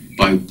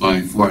by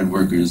foreign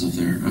workers of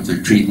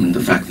their treatment, the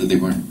fact that they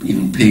weren't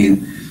even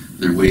paid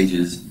their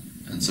wages,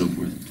 and so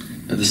forth.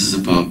 And this is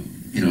about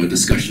a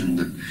discussion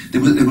that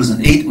there was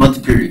an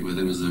 8-month period where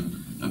there was a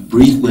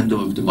brief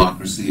window of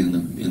democracy in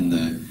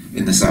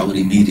the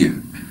Saudi media,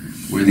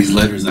 where these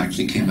letters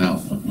actually came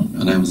out,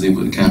 and I was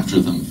able to capture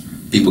them.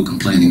 People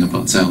complaining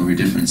about salary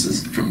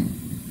differences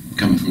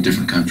coming from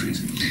different countries.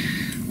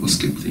 We'll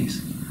skip these.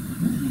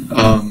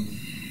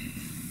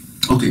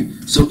 Okay,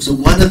 so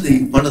one of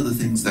the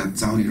things that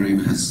Saudi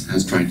Arabia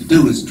has tried to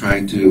do is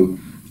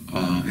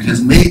it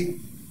has made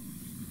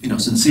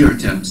sincere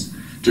attempts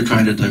to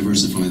try to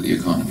diversify the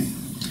economy,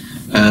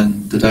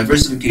 and the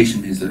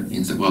diversification means that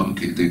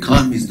the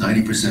economy is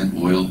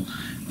 90% oil,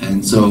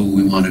 and so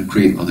we want to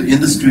create other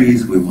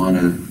industries. We want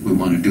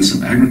to do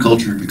some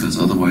agriculture, because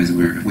otherwise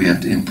we have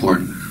to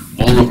import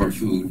all of our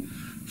food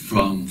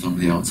from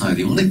the outside.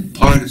 The only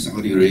part of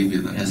Saudi Arabia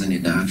that has any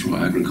natural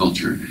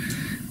agriculture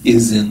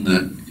is in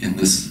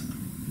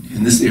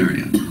this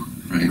area,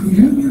 right? Could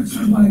you give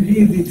some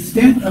idea of the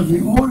extent of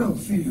the oil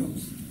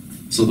fields?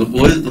 So the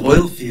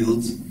oil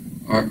fields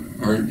are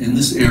in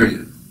this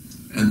area,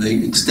 and they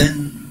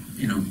extend,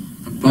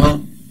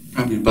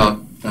 probably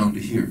about down to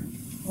here.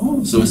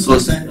 Oh, So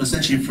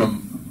essentially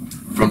from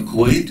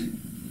Kuwait,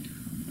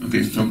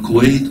 from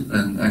Kuwait,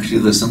 and actually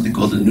there's something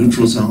called the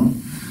neutral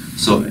zone.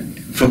 So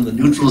from the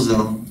neutral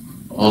zone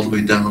all the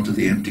way down to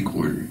the empty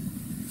quarter.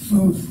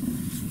 so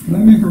Can I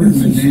make a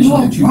recommendation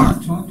small that you part.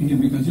 not talk to him,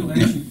 because he'll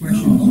ask you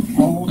questions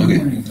all the Okay.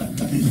 morning?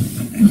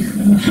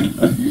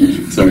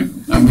 Sorry,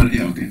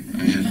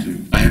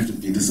 I have to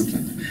be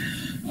disciplined.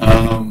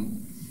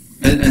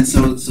 And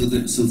so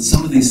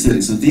some of these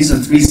cities. So these are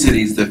 3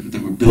 cities that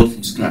were built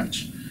from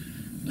scratch.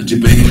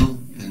 Jubail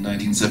in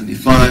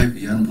 1975,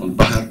 Yan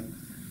al-Bahr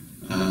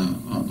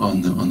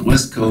on the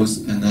west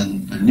coast, and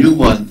then a new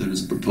one that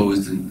is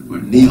proposed in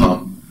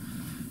Neom.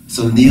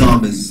 So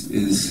Neom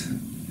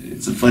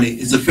it's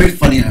a very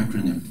funny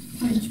acronym.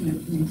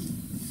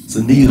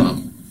 So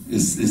Neom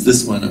is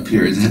this one up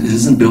here. It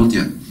isn't built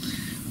yet,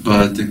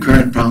 but the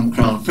current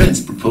Crown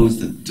Prince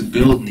proposed to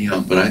build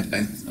Neom. But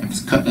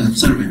I'm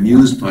sort of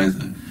amused by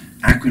the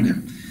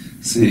acronym.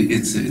 See,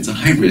 it's a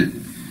hybrid,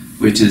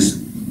 which is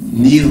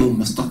Neo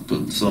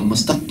Mustaqbal. So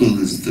Mustaqbal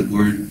is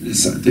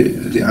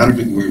the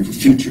Arabic word for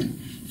future,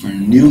 for a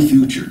new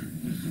future.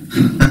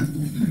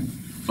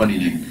 Funny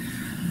name.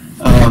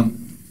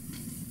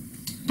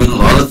 But a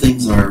lot of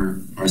things are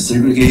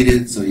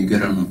segregated. So you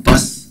get on a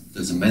bus,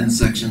 there's a men's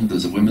section,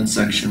 there's a women's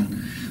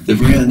section. They're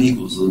very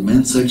unequal. So the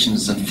men's section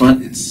is in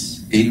front, it's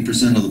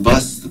 80% of the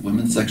bus. The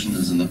women's section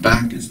is in the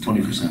back, it's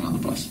 20% of the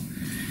bus.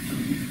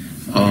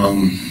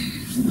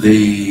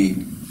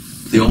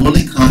 The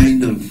only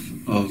kind of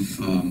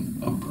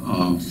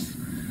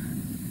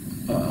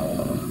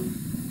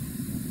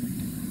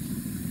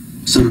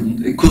sort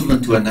of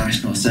equivalent to a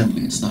national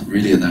assembly. It's not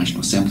really a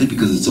national assembly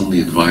because it's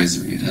only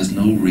advisory. It has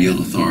no real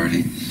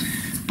authority,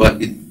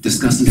 but it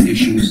discusses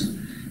issues.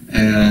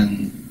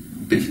 And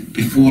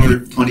before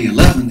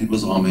 2011, it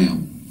was all male,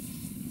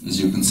 as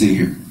you can see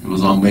here. It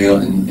was all male.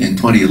 In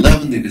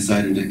 2011, they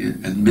decided to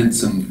admit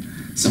some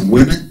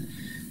women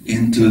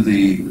into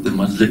the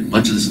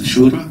Majlis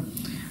al-Shura,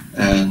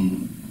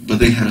 but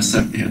they had to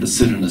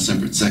sit in a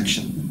separate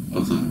section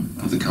of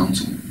the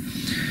council.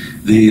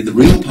 The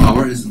real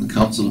power is in the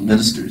Council of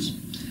Ministers,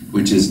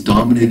 which is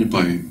dominated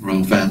by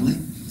royal family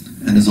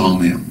and is all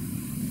male.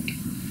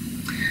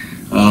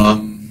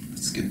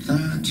 Skip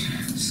that.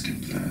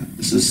 Skip that.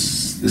 This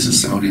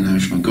is Saudi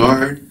National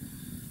Guard.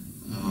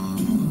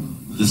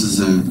 This is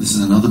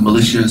another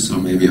militia, so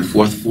maybe a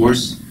fourth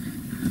force.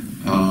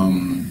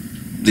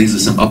 These are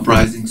some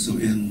uprisings. So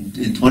in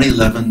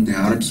 2011, the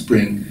Arab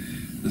Spring,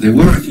 there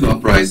were a few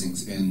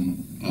uprisings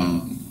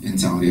in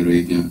Saudi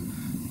Arabia,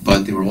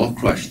 but they were all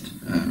crushed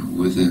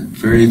with it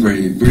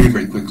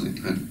very quickly.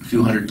 A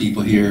few hundred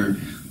people here,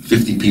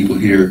 50 people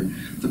here.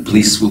 The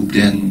police swooped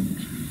in,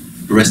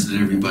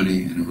 arrested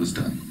everybody, and it was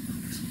done.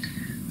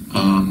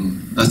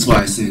 That's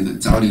why I say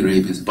that Saudi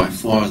Arabia is by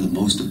far the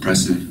most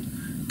oppressive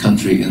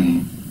country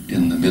in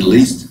the Middle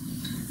East,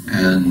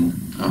 and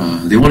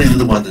the only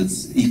other one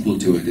that's equal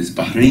to it is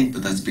Bahrain,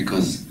 but that's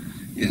because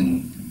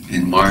in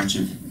March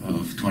of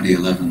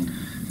 2011,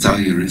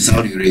 Saudi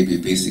Arabia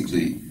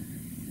basically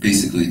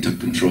took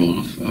control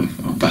of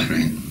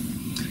Bahrain.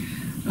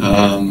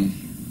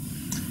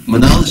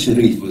 Manal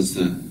al-Sharif was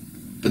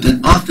but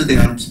then after the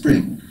Arab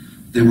Spring,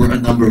 there were a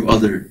number of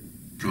other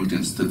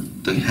protests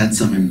that had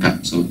some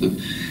impact. So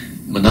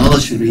Manal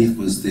al-Sharif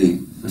was the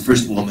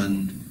first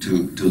woman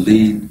to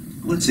lead.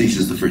 I wouldn't say she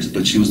was the first,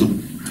 but she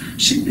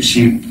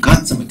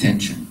got some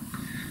attention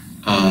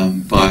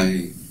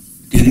by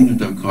getting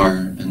into a car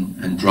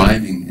and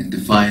driving in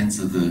defiance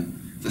of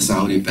the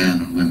Saudi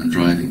ban on women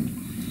driving.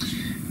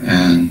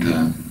 And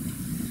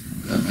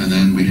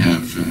then we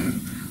have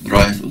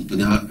Raif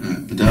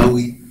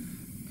al-Badawi,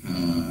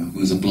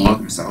 who's a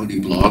blogger, Saudi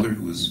blogger,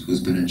 who's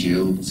been in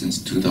jail since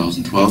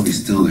 2012.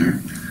 He's still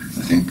there,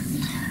 I think.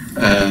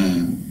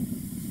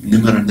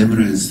 Nimr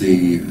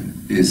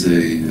is a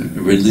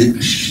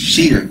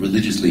Shia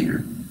religious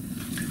leader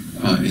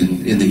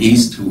in the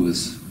East who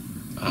was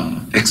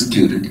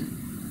executed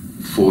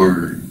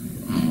for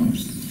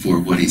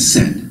what he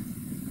said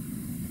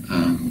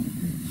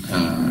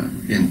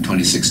in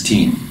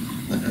 2016.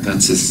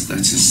 That's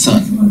his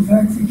son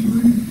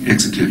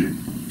executed.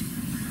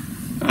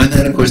 And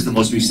then, of course, the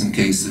most recent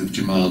case of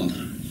Jamal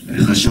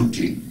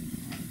Khashoggi,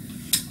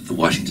 the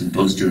Washington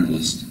Post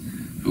journalist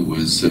who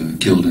was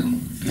killed in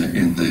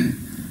the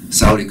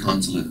Saudi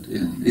consulate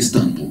in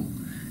Istanbul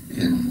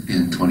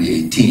in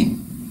 2018.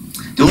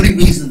 The only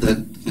reason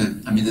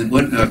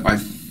what I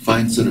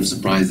find sort of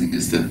surprising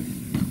is that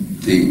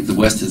the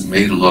West has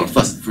made a lot of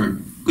fuss for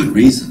good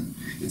reason.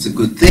 It's a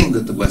good thing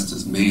that the West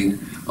has made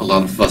a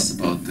lot of fuss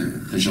about the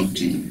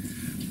Khashoggi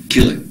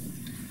killing.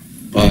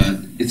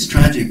 But it's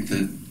tragic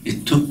that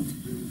it took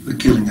the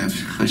killing of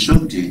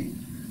Khashoggi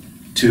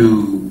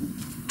to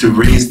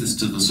raise this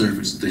to the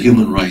surface, the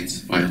human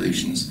rights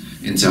violations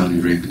in Saudi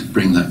Arabia, to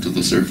bring that to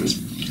the surface.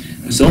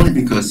 It's only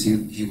because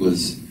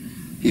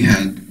he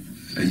had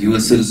a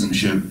U.S.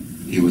 citizenship,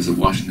 he was a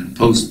Washington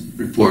Post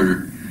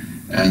reporter,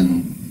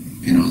 and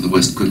the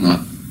West could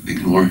not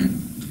ignore him,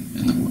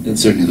 and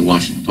certainly the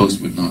Washington Post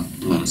would not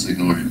let us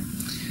ignore him.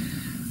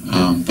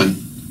 But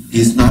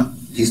he's not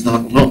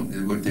alone.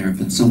 There have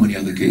been so many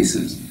other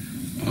cases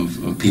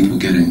of people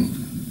getting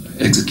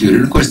executed.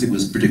 And of course, it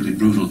was particularly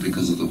brutal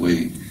because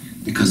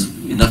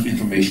enough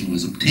information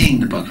was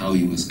obtained about how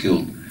he was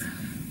killed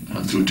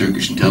through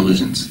Turkish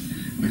intelligence.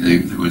 I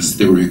mean,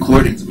 there were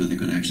recordings where they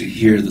could actually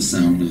hear the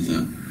sound of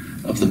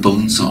the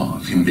bone saw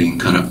of him being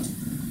cut up.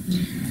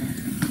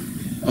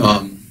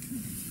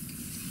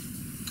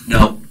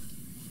 Now,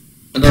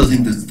 another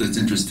thing that's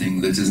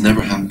interesting that has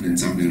never happened in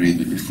Saudi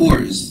Arabia before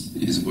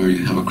is where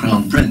you have a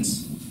crown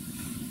prince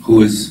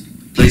who is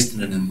placed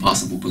in an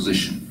impossible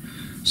position.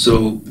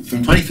 So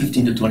from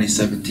 2015 to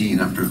 2017,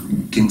 after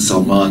King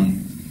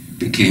Salman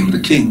became the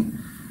king,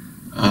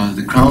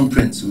 the crown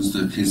prince, who's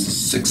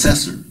his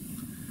successor,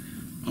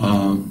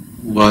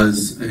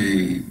 was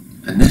a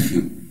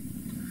nephew,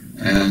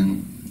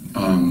 and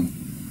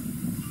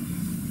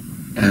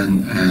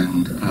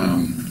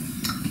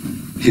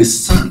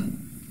his son,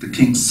 the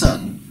king's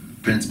son,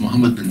 Prince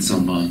Mohammed bin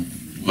Salman,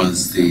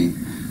 was the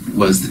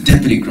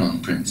deputy crown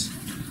prince.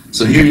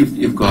 So here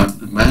you've got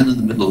the man in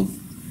the middle,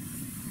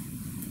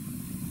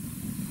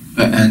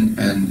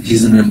 and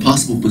he's in an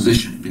impossible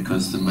position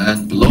because the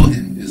man below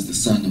him is the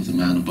son of the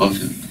man above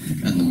him,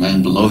 and the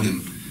man below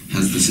him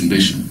has this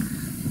ambition.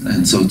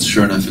 And so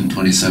sure enough, in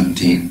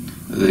 2017,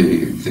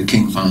 the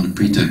king found a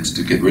pretext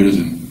to get rid of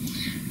him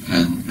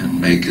and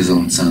make his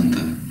own son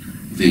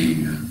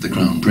the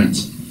crown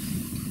prince.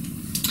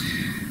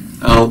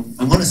 Now,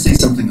 I want to say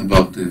something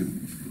about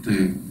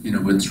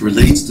which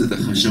relates to the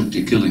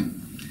Khashoggi killing,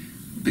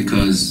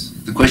 because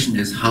the question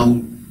is,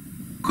 how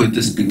could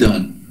this be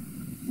done?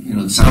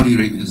 Saudi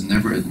Arabia has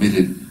never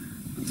admitted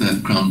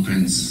that Crown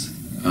Prince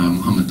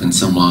Mohammed bin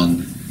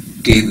Salman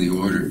gave the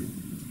order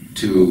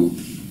to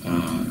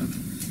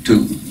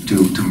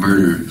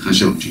murder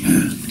Khashoggi.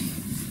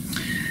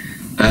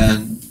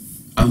 And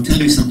I'll tell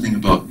you something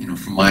about,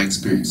 from my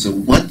experience. So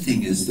one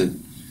thing is that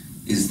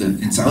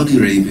in Saudi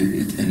Arabia,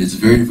 and it's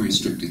very, very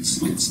strict.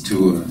 It's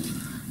to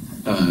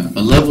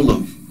a level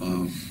of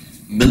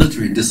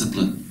military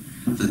discipline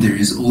that there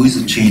is always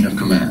a chain of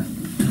command.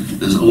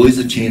 There's always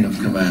a chain of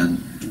command,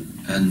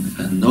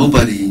 and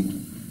nobody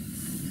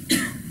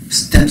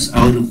steps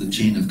out of the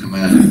chain of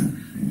command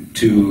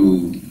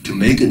to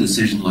make a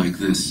decision like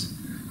this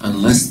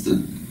unless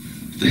the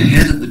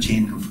head of the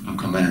chain of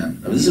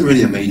command. Now, this is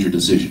really a major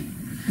decision.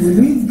 Were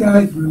these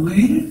guys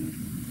related?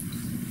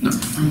 No,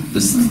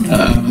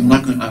 I'm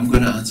not going. I'm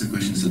going to answer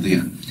questions at the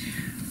end.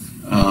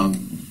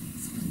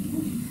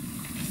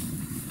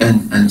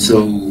 And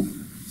so,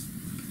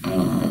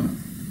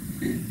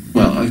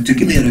 well, to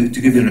give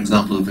you an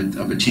example of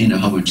a chain of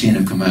how a chain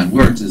of command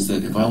works is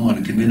that if I want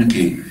to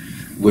communicate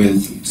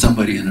with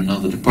somebody in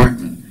another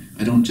department,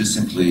 I don't just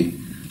simply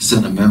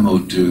send a memo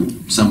to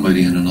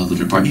somebody in another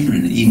department,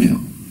 even an email.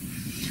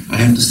 I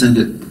have to send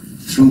it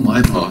through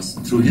my boss,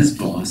 through his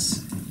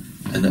boss,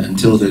 and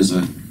until there's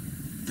a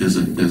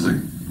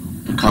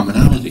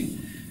commonality,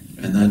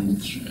 and then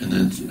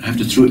I have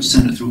to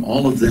send it through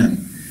all of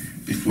them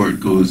before it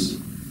goes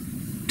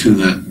to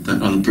that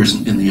other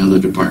person in the other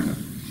department.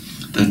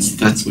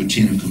 That's what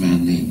chain of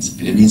command means.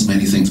 It means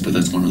many things, but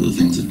that's one of the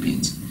things it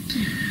means.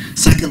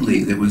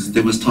 Secondly, there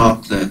was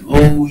talk that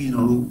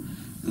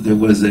there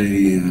was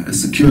a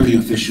security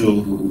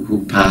official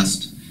who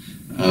passed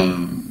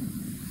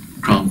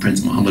Crown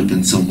Prince Mohammed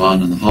bin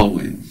Salman in the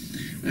hallway,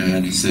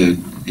 and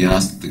he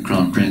asked the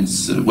Crown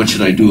Prince, what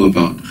should I do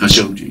about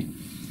Khashoggi?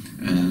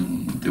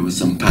 And there was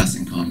some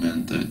passing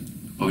comment that,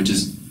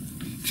 just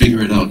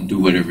figure it out and do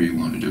whatever you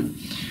want to do.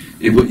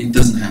 It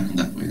doesn't happen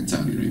that way in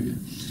Saudi Arabia.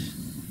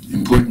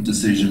 Important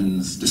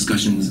decisions,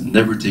 discussions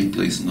never take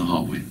place in the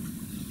hallway.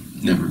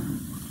 Never.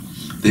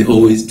 They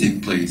always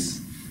take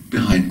place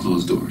behind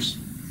closed doors.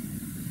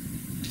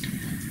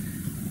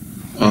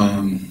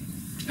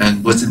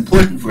 And what's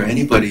important for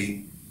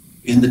anybody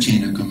in the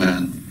chain of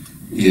command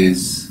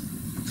is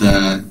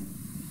that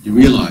you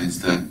realize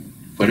that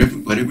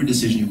whatever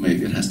decision you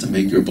make, it has to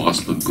make your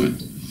boss look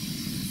good.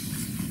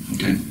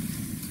 Okay?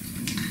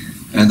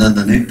 And then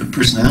the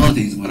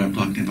personalities, what I'm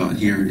talking about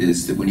here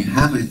is that when you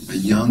have a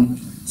young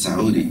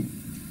Saudi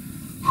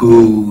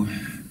who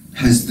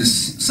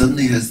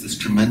suddenly has this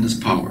tremendous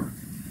power,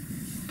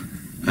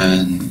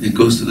 and it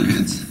goes to their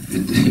heads.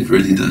 It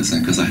really does,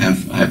 because I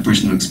have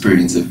personal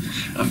experience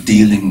of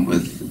dealing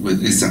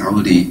with a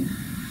Saudi,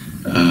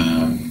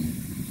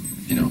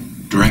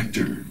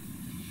 director,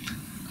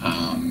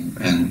 and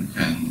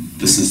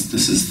this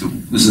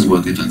is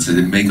what they've done. So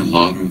they make a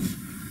lot of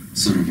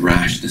sort of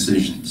rash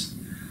decisions,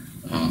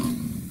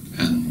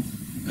 and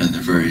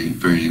they're very,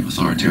 very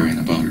authoritarian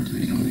about it.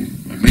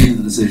 I made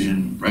the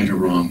decision, right or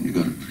wrong,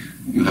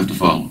 you have to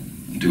follow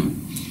and do it.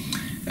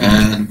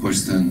 And of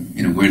course, then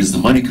where does the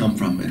money come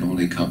from? It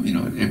only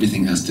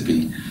everything has to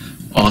be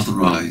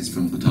authorized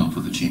from the top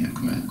of the chain of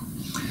command.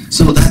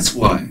 So that's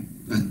why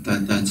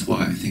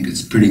I think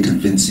it's pretty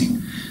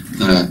convincing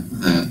that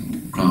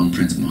Crown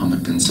Prince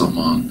Mohammed bin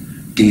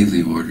Salman gave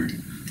the order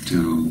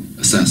to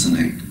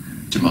assassinate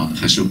Jamal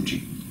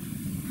Khashoggi.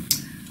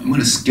 I'm going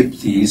to skip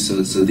these.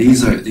 So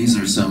these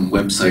are some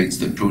websites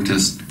that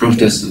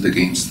protested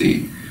against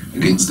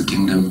the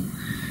kingdom.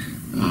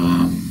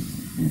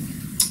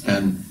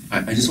 And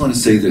I just want to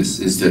say this,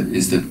 is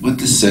that what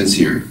this says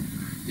here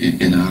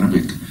in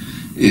Arabic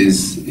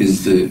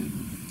is the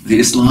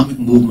Islamic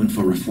movement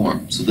for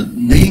reform. So the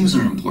names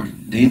are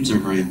important. Names are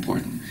very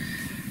important.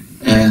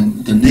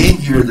 And the name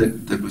here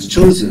that was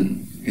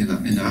chosen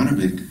in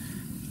Arabic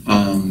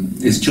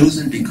is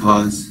chosen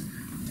because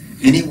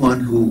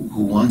anyone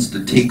who wants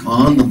to take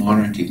on the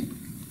monarchy,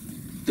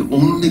 the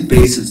only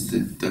basis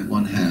that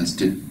one has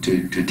to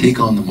take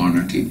on the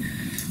monarchy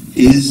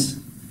is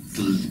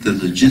the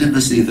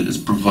legitimacy that is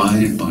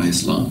provided by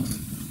Islam.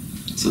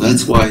 So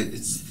that's why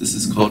this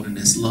is called an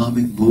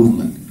Islamic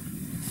movement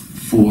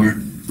for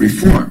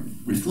reform.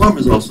 Reform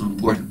is also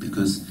important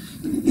because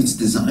it's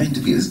designed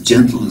to be as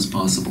gentle as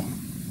possible.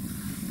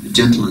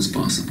 Gentle as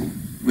possible.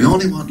 We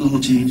only want little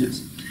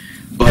changes.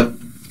 But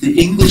the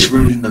English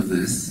version of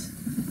this,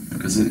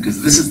 because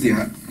this is the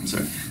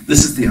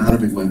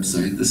Arabic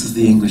website, this is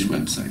the English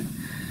website.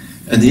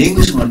 And the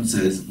English one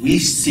says, we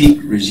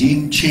seek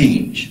regime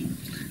change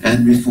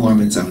and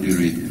reform in Saudi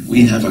Arabia.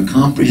 We have a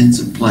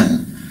comprehensive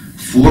plan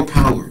for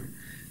power,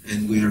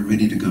 and we are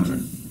ready to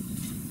govern.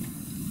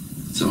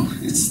 So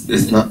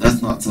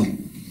that's not some.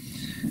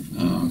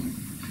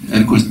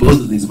 And of course, both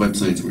of these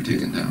websites were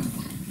taken down.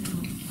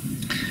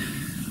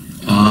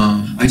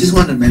 I just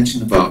wanted to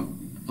mention a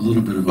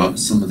little bit about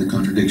some of the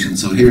contradictions.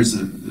 So there's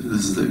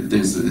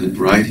the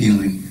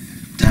ride-hailing.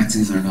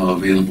 Taxis are now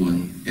available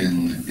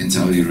in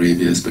Saudi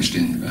Arabia,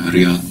 especially in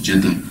Riyadh,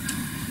 Jeddah.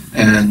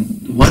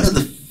 And one of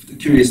the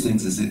curious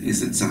things is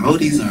that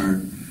Saudis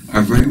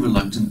are very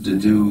reluctant to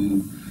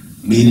do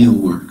menial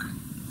work.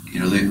 You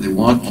know, they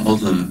want all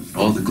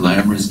the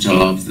glamorous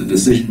jobs, the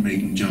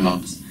decision-making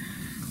jobs,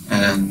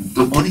 and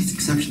the only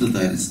exception to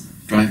that is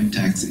driving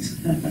taxis.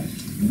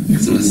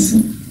 So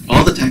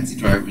all the taxi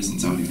drivers in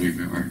Saudi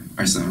Arabia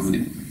are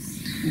Saudi.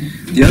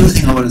 The other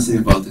thing I want to say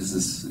about this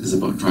is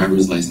about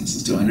driver's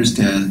licenses, to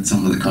understand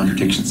some of the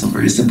contradictions, some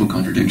very simple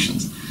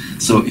contradictions.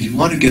 So if you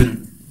want to get a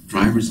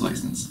driver's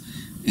license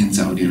in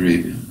Saudi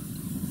Arabia,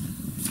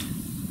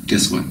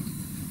 guess what?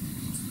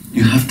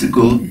 You have to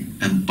go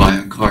and buy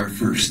a car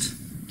first.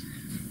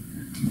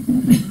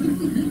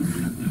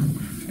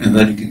 And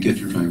then you can get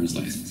your driver's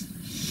license.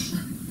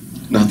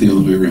 Not the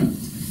other way around.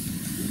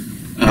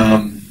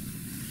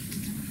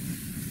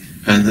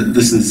 And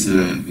this is,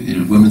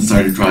 women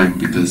started driving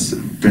because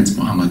Prince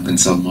Mohammed bin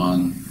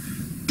Salman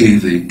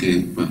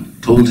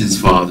told his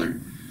father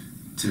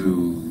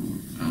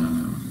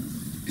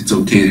it's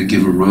okay to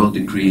give a royal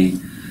decree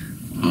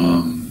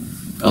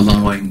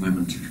allowing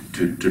women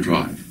to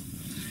drive.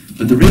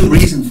 But the real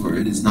reason for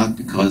it is not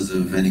because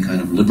of any kind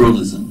of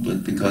liberalism,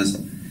 but because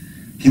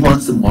he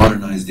wants to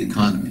modernize the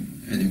economy.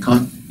 And you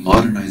can't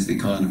modernize the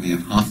economy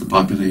if half the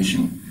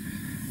population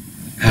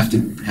have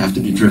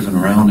to be driven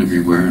around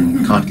everywhere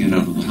and can't get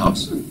out of the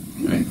house,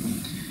 right?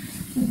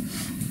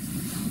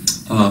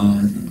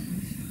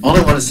 All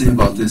I want to say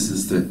about this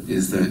is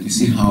that you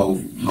see how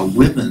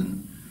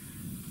women,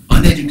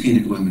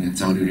 uneducated women in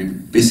Saudi Arabia,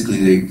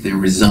 basically they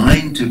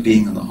resign to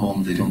being in the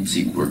home, they don't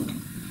seek work.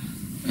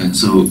 And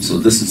so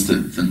this is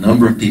the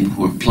number of people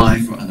who apply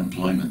for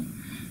unemployment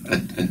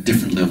at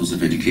different levels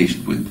of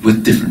education,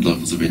 with different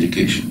levels of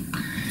education.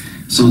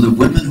 So the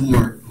women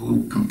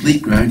who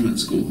complete graduate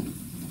school,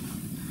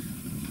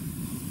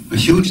 a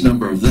huge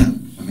number of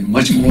them, I mean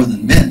much more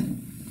than men,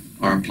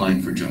 are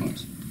applying for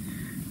jobs.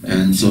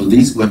 And so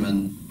these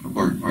women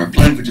are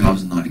applying for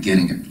jobs and not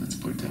getting it, let's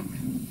put it that way.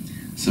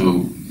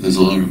 So there's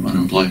a lot of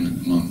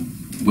unemployment among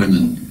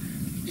women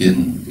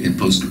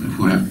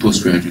who have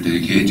postgraduate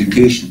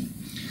education.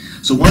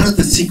 So one of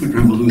the secret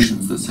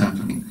revolutions that's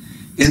happening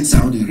in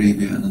Saudi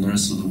Arabia and in the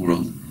rest of the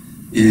world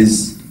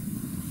is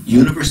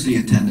university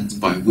attendance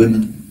by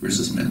women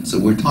versus men. So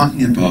we're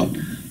talking about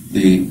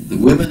the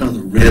women are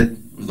the red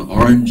or the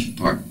orange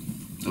part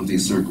of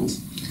these circles.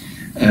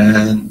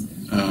 And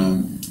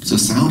so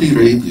Saudi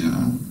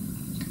Arabia,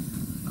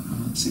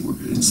 let's see,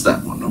 it's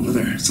that one over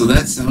there. So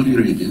that's Saudi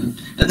Arabia. And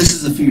this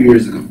is a few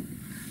years ago.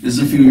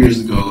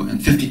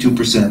 And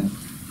 52%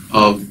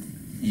 of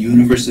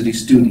university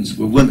students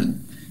were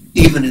women,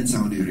 even in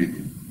Saudi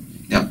Arabia.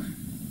 Now,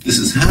 this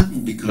has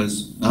happened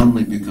not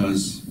only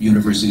because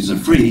universities are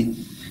free,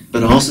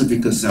 but also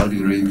because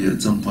Saudi Arabia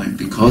at some point,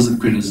 because of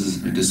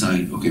criticism, had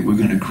decided, okay, we're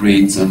going to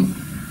create some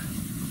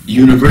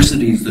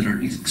universities that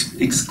are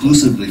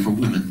exclusively for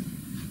women.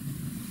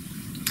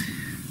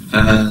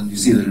 And you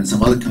see that in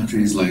some other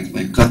countries like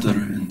Qatar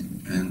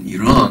and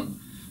Iran,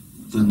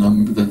 the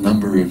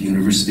number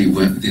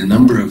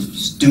of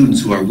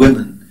students who are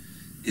women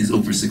is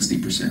over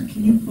 60%.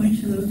 Can you point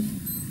to those?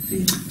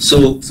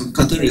 So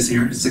Qatar is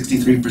here,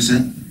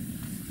 63%,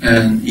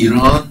 and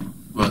Iran,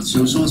 well,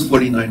 so it's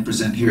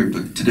 49% here,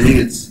 but today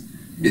it's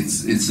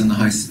in the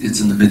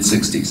mid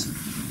 60s,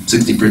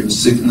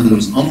 60%. In other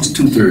words, almost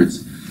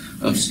 2/3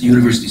 of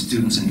university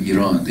students in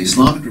Iran, the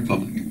Islamic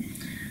Republic,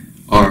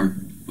 are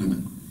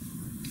women.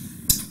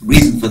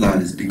 Reason for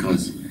that is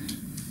because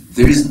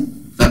there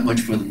isn't that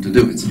much for them to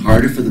do. It's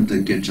harder for them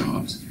to get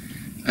jobs,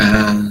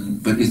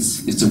 but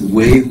it's a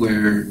way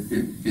where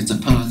it's a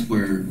path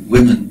where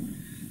women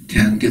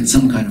can get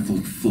some kind of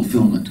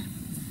fulfillment.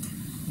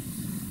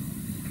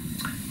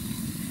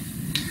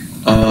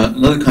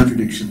 Another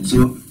contradiction.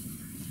 So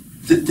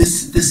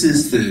this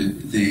is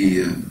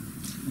the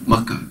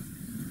Makkah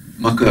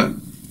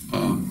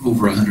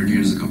over 100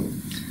 years ago,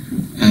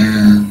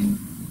 and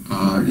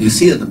you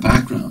see in the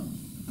background.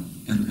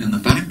 In the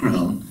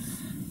background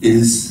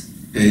is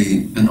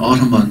an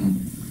Ottoman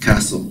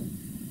castle,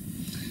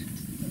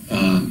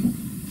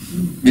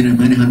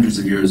 many hundreds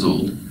of years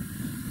old.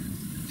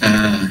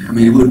 I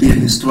mean, it would be a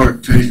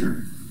historic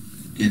treasure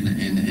in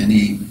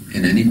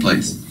any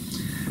place.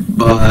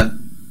 But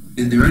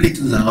in the early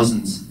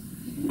 2000s,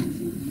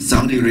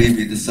 Saudi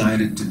Arabia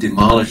decided to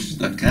demolish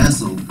that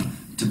castle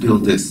to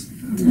build this.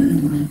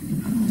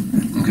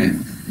 Okay,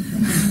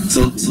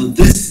 so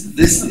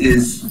this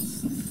is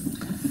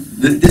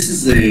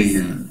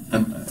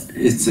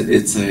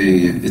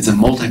a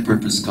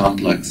multi-purpose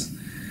complex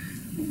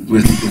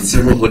with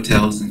several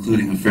hotels,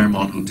 including a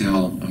Fairmont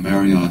Hotel, a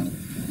Marriott,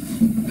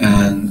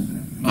 and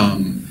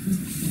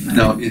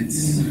now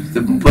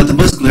but the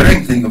most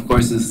glaring thing, of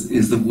course,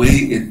 is the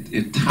way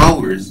it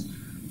towers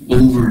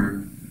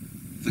over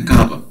the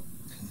Kaaba.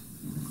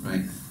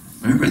 Right?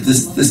 Remember,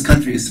 this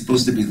country is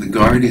supposed to be the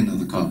guardian of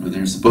the Kaaba.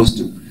 They're supposed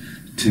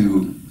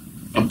to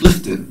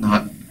uplift it,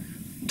 not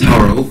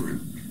tower over it.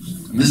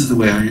 And this is the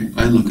way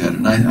I look at it.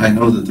 And I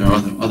know that there are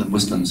other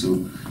Muslims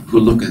who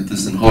look at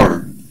this in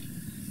horror,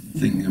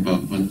 thinking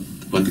about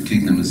what the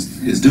kingdom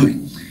is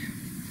doing.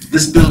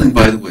 This building,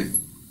 by the way,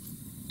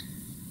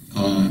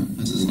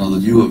 this is another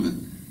view of it.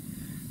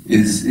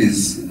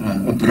 is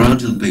a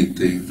Buraj al-Bayt,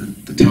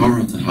 the tower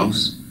of the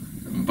house.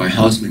 By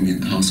house we mean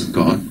the house of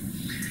God.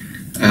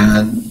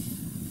 And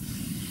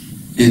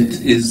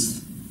it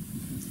is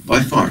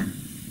by far,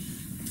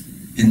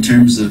 in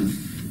terms of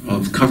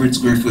covered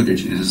square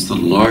footage, it is the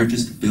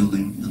largest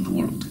building in the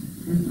world.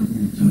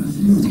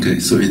 Okay,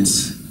 so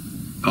it's,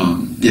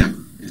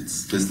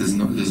 there's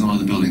no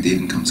other building that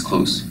even comes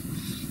close.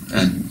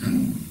 And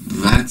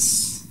that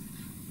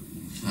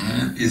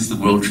is the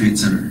World Trade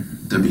Center,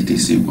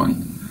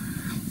 WTC-1.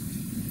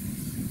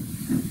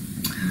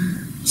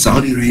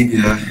 Saudi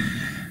Arabia,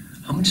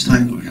 how much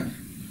time do we have?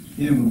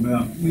 Yeah,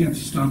 we have to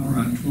stop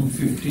around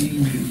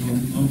 12:15,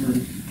 over,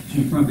 so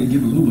you probably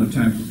give a little bit of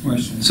time for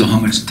questions. So how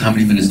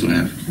many minutes do I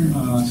have?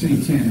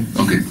 Say 10.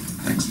 Okay,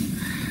 thanks.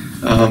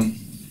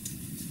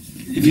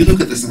 If you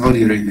look at the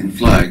Saudi Arabian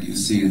flag, you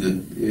see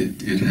that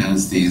it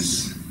has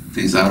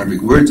these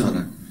Arabic words on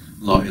it.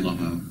 La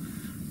ilaha.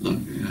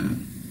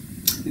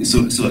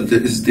 So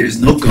there's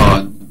no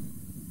God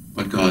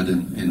but God,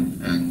 and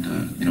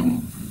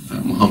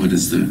Muhammad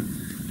is the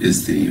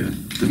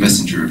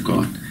messenger of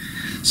God.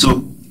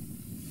 So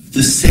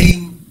the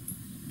same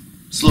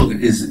slogan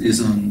is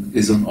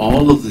on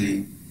all of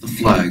the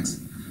flags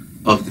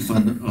of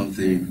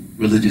the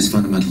religious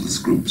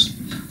fundamentalist groups,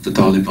 the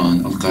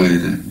Taliban, Al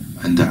Qaeda,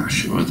 and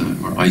Daesh,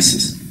 or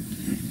ISIS.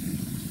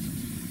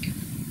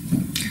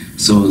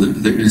 So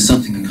there is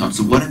something in common.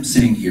 So what I'm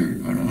saying here,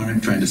 or what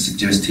I'm trying to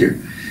suggest here,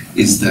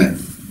 is that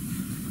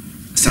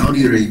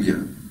Saudi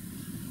Arabia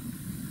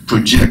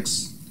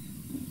projects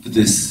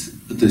this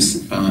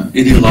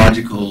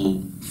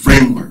ideological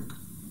framework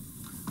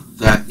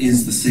that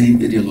is the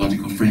same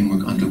ideological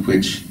framework under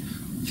which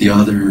the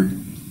other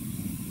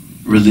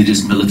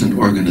religious militant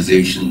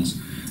organizations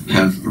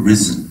have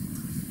arisen.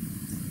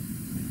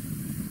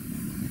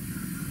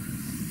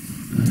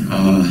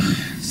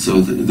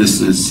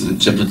 This is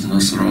Jabhat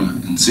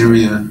al-Nusra in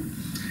Syria,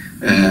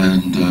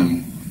 and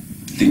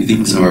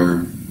these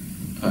are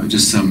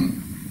just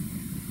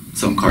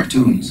some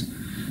cartoons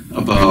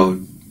about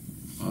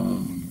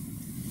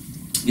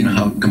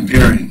how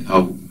comparing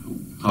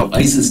how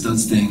ISIS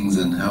does things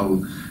and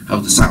how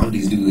the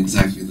Saudis do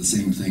exactly the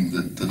same thing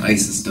that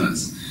ISIS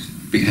does,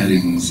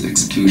 beheadings,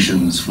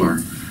 executions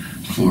for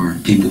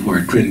people who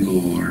are critical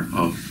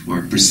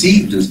or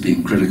perceived as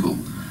being critical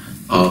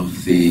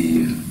of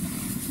the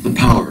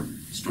power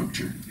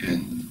structure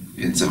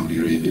in Saudi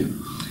Arabia,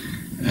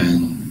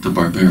 and the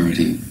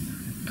barbarity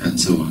and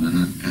so on.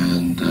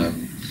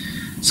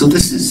 So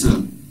this is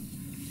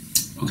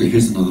okay.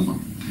 Here's another one.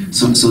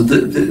 So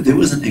there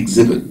was an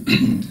exhibit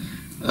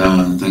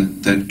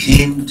that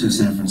came to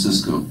San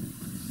Francisco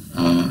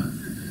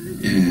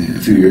a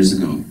few years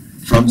ago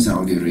from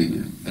Saudi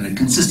Arabia, and it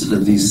consisted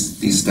of these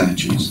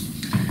statues,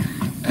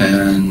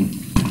 and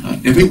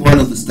every one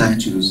of the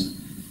statues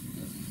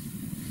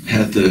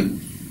had the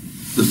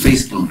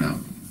face blown out.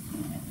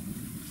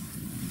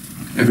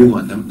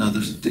 Everyone. Now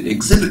the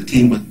exhibit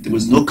came, but there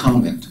was no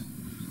comment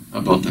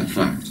about that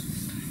fact.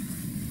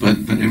 But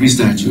every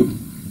statue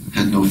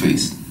had no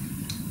face.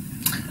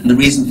 And the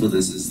reason for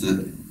this is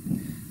that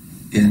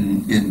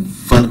in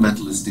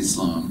fundamentalist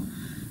Islam,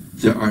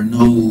 there are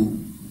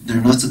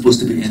not supposed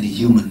to be any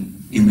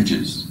human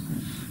images.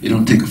 You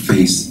don't take a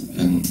face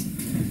and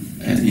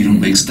you don't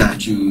make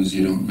statues.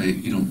 You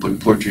don't put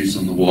portraits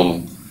on the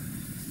wall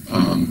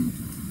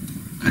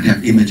and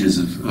have images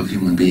of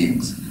human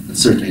beings. And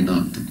certainly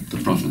not the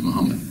Prophet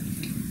Muhammad.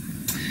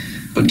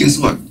 But guess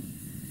what?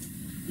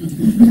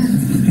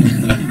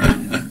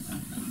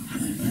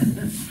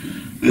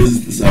 This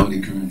is the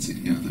Saudi currency.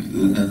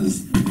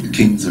 The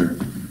kings are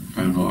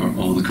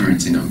all the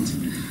currency notes.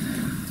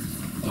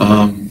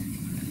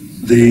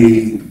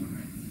 The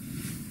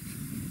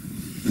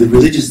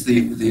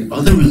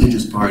other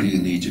religious party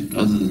in Egypt,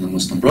 other than the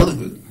Muslim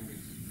Brotherhood,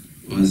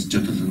 was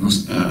Hizb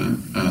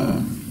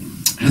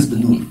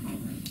al-Nur.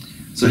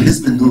 So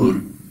Hizb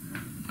al-Nur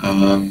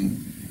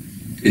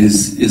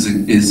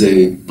is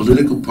a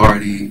political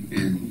party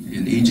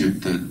in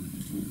Egypt that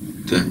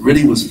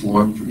really was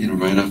formed,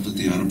 right after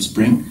the Arab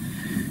Spring.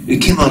 It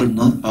came out of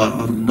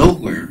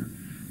nowhere,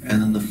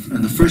 and in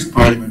the first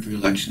parliamentary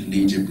election in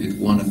Egypt, it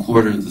won a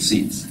quarter of the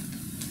seats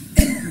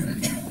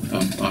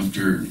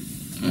after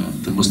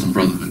the Muslim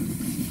Brotherhood.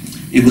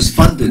 It was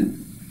funded.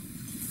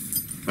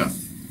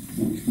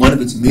 One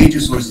of its major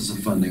sources of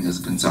funding has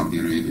been Saudi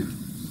Arabia.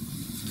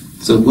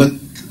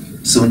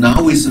 So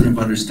now we sort of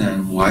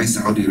understand why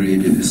Saudi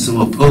Arabia is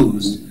so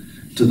opposed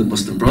to the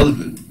Muslim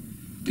Brotherhood,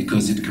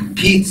 because it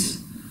competes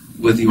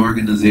with the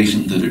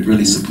organization that it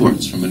really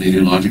supports from an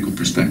ideological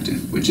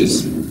perspective, which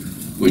is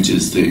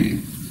the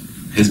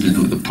Hizb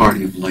al-Nur, the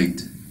Party of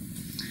Light.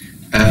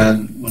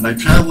 And when I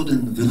traveled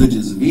in the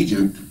villages of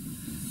Egypt,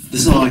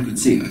 this is all I could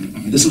see. I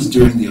mean, this was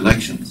during the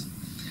elections,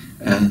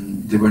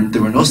 and there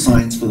were no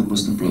signs for the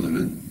Muslim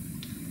Brotherhood,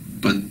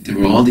 but there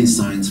were all these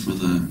signs for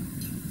the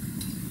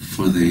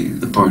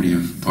Party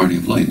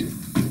of Light.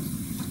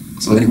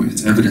 So anyway,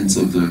 it's evidence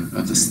of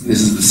this.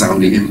 This is the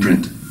Saudi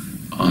imprint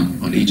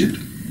on Egypt,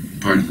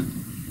 part of it.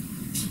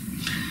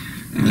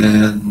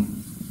 And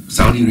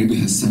Saudi Saudi Arabia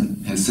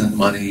has sent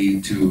money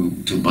to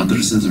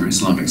madrasas or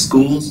Islamic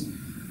schools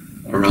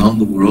around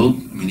the world.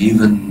 I mean,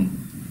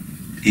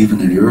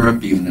 even in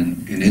Europe, even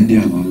in India,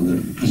 a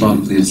lot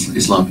of the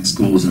Islamic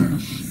schools are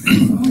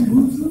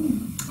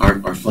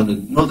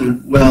funded. No,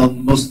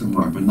 most of them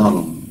are, but not all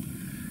of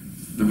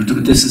them.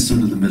 But this is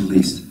sort of the Middle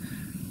East,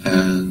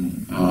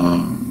 and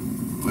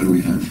what do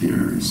we have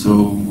here?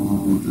 So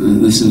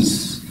this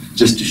is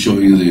just to show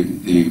you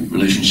the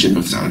relationship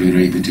of Saudi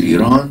Arabia to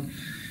Iran,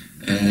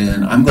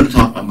 and I'm going to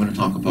talk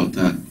about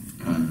that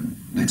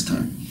next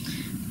time.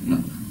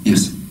 No.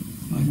 Yes.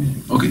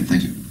 Okay.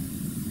 Thank you.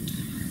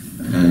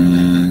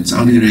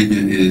 Saudi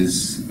Arabia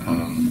is,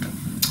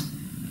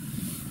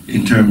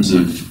 in terms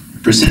of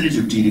percentage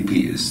of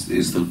GDP,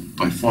 is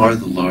by far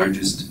the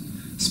largest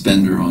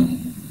spender on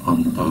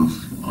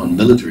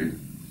military.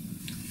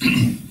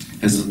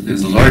 It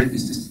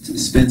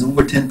spends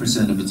over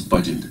 10% of its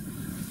budget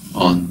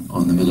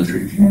on the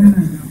military.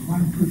 Canada,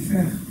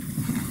 1%.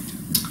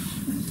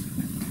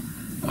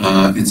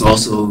 It's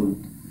also,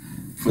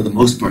 for the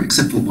most part,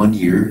 except for 1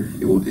 year,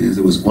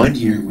 there was 1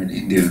 year when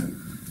India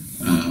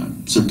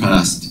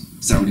surpassed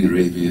Saudi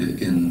Arabia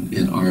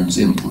in arms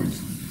imports.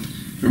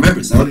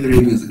 Remember, Saudi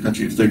Arabia is a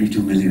country of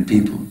 32 million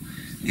people.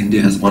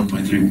 India has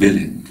 1.3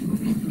 billion.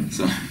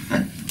 So,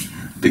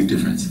 big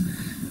difference.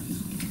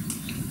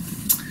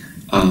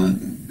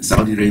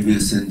 Saudi Arabia,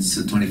 since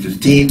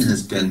 2015,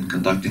 has been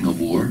conducting a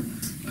war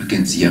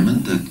against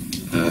Yemen that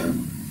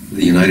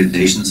the United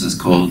Nations has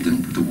called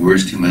the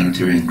worst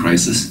humanitarian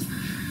crisis,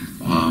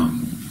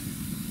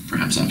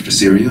 perhaps after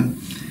Syria.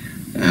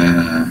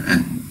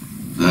 And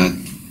that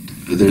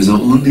there's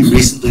only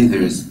recently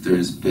there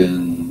have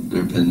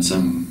been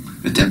some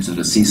attempts at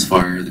a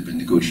ceasefire. There have been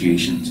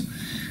negotiations,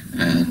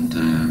 and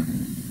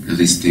at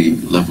least the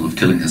level of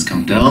killing has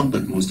come down.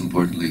 But most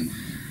importantly,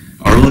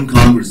 our own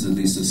Congress at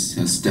least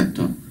has stepped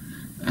up,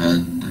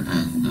 and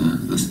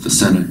the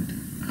Senate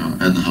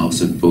and the House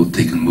have both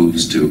taken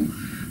moves to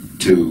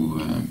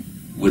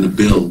with a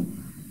bill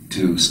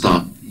to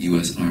stop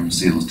U.S. arms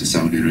sales to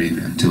Saudi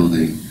Arabia until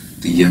the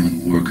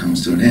Yemen war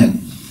comes to an end.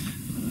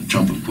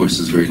 Trump, of course,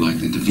 is very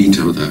likely to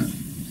veto that,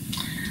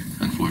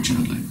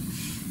 unfortunately.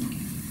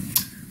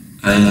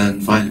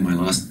 And finally,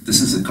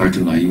 this is a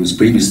cartoon I used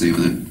previously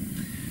with it,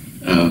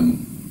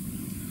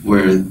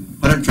 where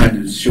what I'm trying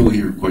to show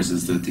here, of course,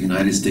 is that the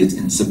United States,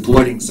 in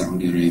supporting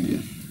Saudi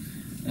Arabia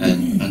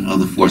and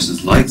other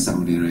forces like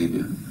Saudi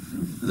Arabia,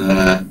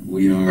 that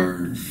we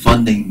are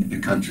funding a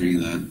country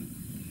that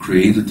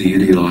created the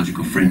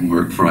ideological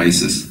framework for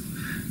ISIS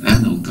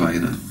and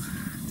Al-Qaeda.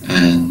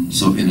 And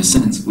so, in a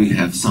sense, we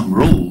have some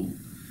role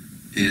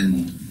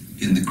in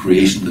the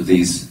creation of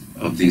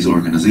these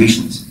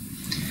organizations.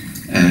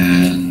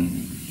 And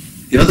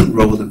the other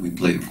role that we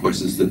play, of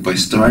course, is that by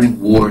starting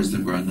wars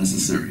that were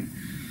unnecessary,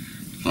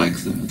 like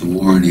the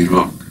war in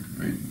Iraq,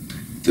 right?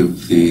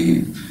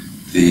 The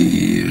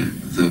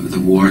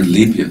war in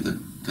Libya.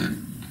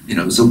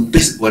 So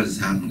basically, what has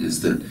happened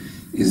is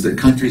that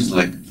countries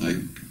like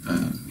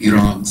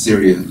Iran,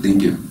 Syria,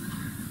 Libya,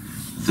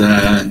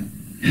 that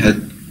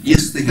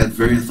they had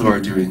very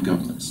authoritarian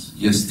governments.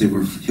 Yes, there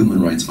were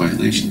human rights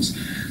violations,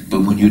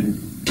 but when you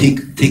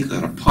take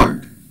that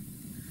apart,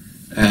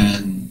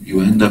 and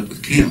you end up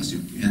with chaos,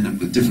 you end up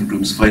with different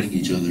groups fighting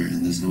each other,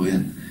 and there's no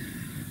end.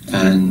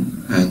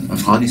 And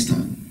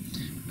Afghanistan,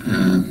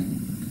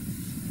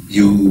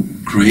 you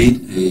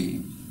create a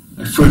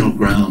fertile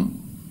ground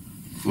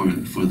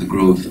for the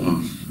growth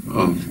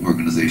of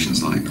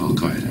organizations like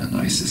Al-Qaeda and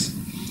ISIS.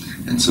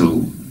 And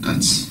so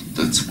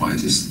that's why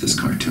this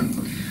cartoon.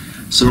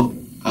 So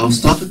I'll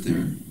stop it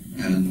there,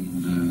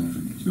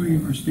 and so we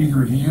have our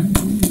speaker at hand.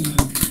 We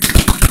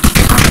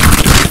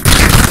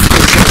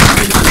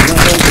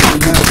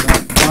have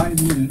about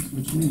 5 minutes,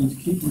 which means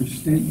keep your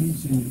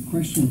statements and your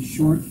questions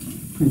short.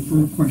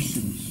 Prefer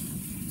questions.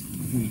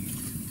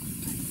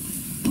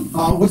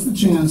 What's the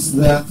chance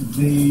that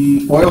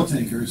the oil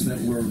tankers that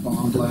were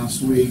bombed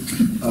last week,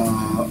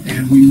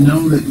 and we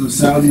know that the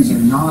Saudis are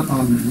not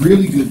on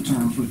really good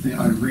terms with the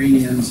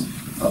Iranians,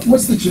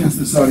 what's the chance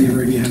that Saudi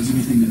Arabia has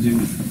anything to do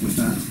with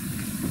that?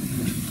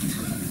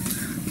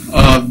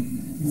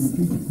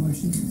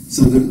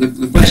 So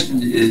the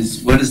question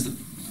is, what is the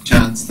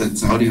chance that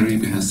Saudi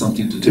Arabia has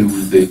something to do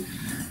with the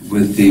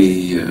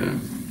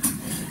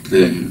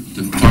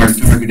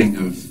targeting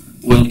of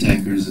oil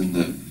tankers in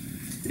the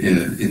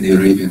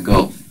Arabian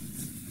Gulf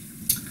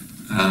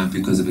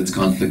because of its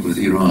conflict with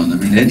Iran? I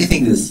mean,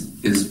 anything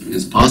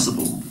is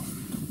possible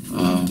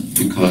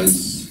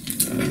because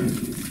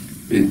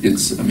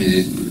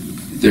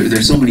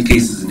there's so many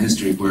cases in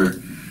history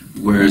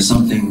where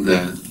something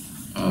that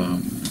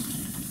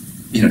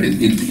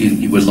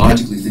you would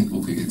logically think,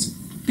 okay, it's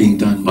being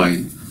done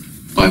by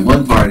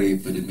one party,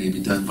 but it may be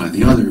done by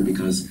the other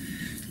because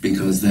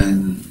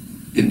then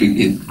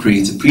it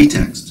creates a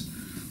pretext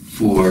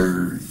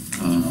for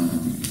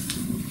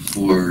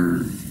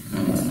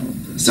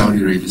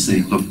Saudi Arabia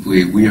saying, look,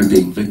 we are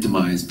being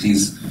victimized,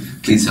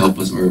 please help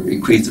us, or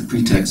it creates a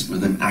pretext for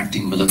them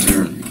acting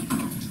militarily.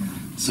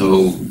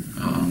 So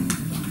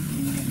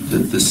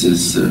that this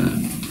is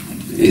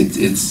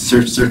it's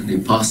certainly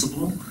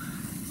possible.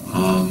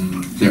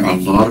 There are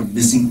a lot of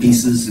missing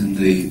pieces in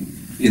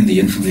the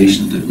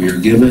information that we are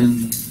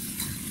given.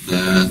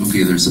 That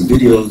okay, there's some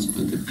videos,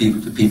 but the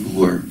people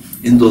who are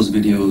in those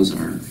videos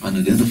are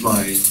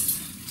unidentified.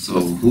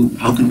 So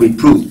how can we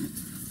prove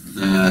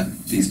that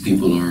these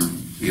people are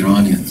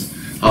Iranians?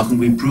 How can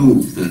we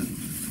prove that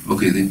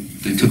okay,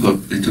 they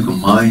took a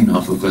mine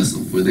off a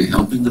vessel? Were they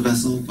helping the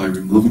vessel by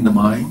removing the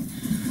mine,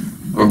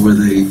 or were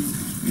they,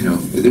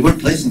 they weren't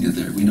placing it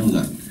there? We know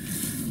that.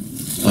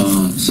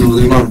 So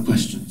there are a lot of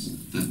questions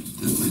that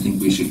I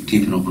think we should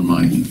keep an open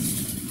mind.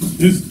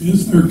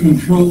 Is there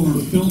control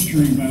or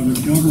filtering by the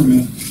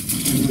government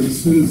of the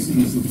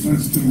citizens of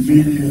Western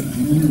media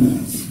and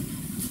internet?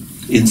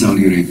 In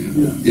Saudi Arabia,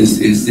 yeah.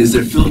 Is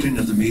there filtering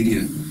of the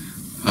media?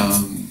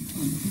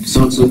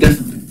 So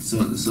definitely.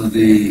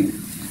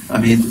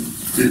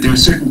 There are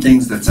certain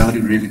things that Saudi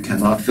Arabia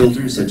cannot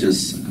filter, such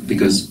as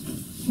because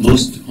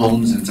most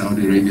homes in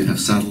Saudi Arabia have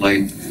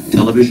satellite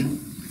television,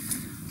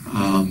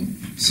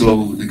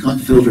 so they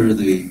can't filter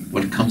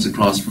what comes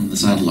across from the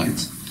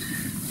satellites.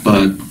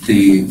 But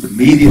the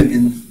media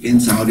in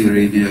Saudi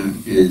Arabia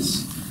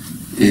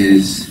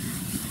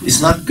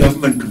it's not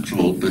government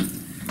controlled, but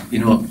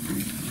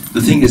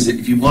the thing is that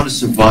if you want to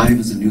survive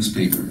as a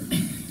newspaper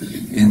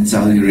in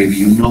Saudi Arabia,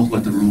 you know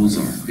what the rules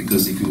are,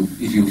 because if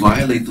you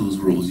violate those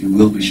rules, you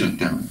will be shut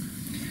down.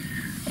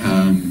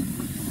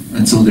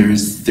 And so there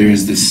is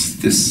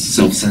this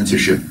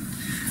self-censorship.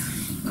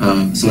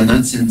 So in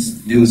that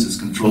sense, news is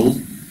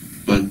controlled,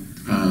 but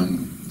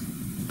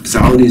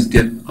Saudis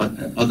get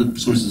other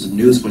sources of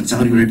news. What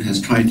Saudi Arabia has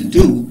tried to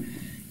do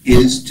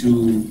is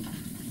to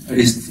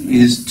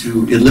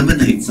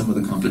eliminate some of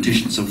the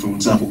competition. So, for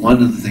example,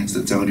 one of the things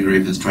that Saudi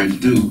Arabia has tried to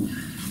do,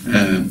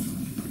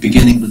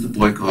 beginning with the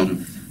boycott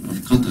of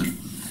Qatar,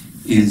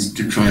 is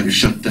to try to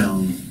shut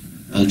down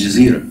Al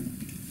Jazeera,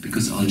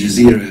 because Al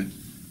Jazeera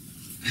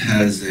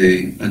has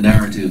a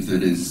narrative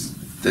that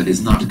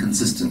is not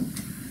consistent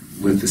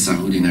with the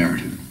Saudi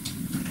narrative.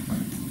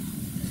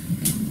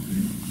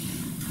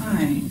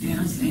 Hi,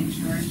 Anna St.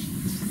 George.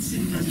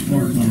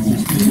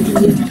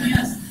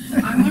 Yes,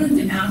 I wanted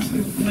to ask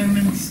if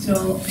women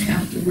still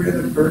have to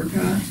wear the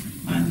burqa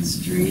on the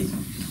street.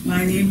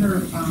 My neighbor,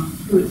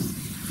 who's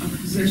a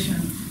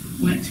physician,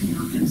 went to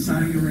work in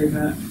Saudi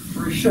Arabia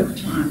for a short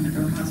time with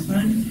her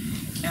husband,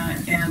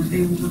 and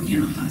they were working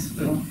in a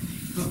hospital.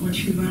 But when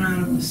she went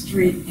out on the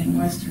street in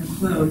Western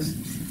clothes,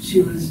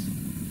 she was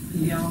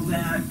yelled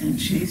at and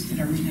chased and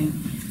everything.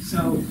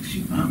 So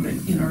she found that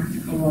in order to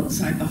go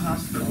outside the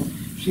hospital,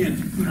 she had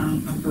to put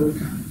on a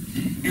burqa.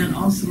 And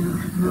also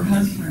her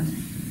husband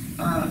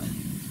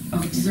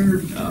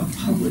observed a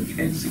public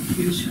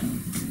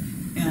execution.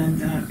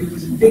 And it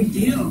was a big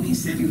deal. He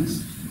said he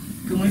was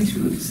going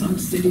to some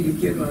city to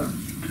give a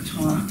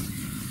talk.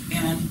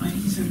 And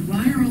he said,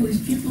 why are all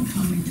these people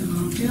coming to the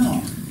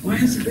hotel? Why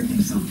is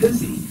everything so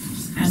busy?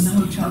 And the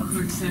hotel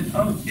clerk said,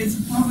 oh, it's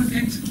a public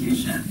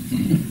execution.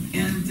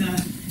 And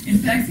in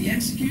fact, the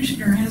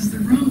executioner has the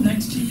room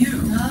next to you.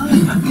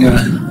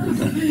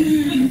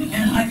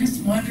 And I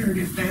just wondered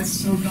if that's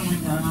still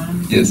going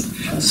on. Yes.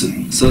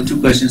 Okay. So two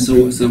questions.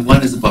 So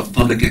one is about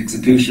public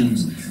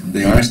executions.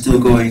 They are still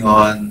going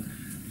on.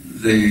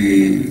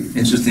 The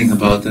interesting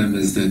about them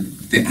is that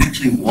they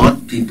actually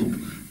want people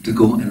to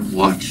go and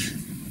watch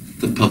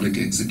the public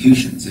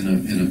executions in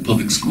a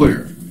public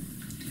square.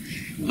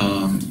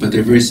 But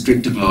they're very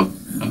strict about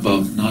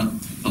not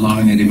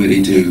allowing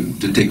anybody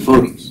to take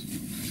photos.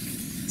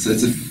 So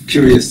it's a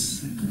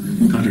curious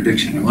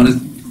contradiction.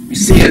 You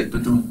see it,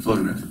 but don't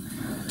photograph it.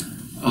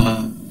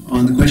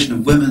 On the question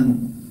of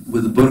women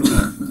with a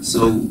burqa,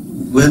 so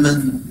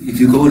women, if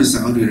you go to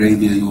Saudi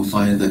Arabia, you will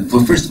find that,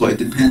 well, first of all, it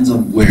depends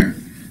on where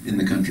in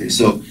the country.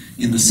 So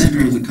in the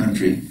center of the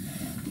country,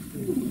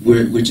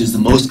 which is the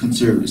most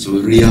conservative, so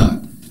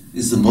Riyadh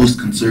is the most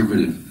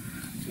conservative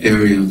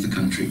area of the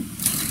country.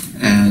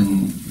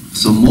 And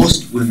so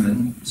most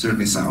women,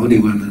 certainly Saudi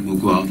women, will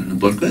go out in a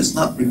burqa. It's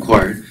not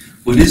required.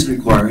 What is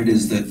required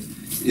is that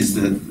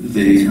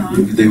they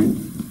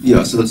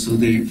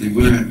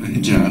wear a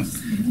hijab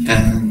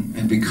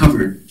and be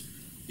covered,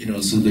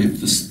 so they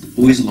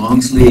always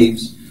long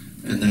sleeves,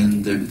 and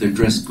then their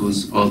dress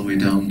goes all the way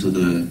down to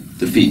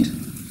the feet.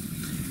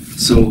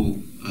 So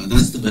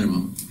that's the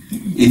minimum.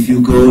 If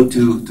you go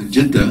to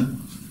Jeddah,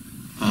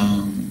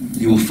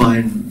 you will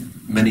find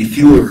many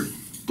fewer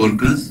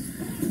burqas.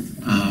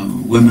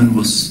 Women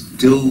will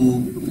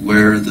still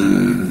wear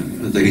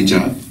the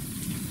hijab,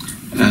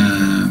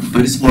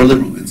 but it's more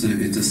liberal. It's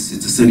a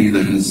city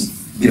that has,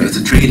 it's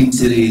a trading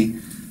city,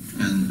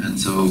 and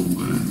so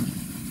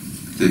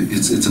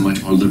it's a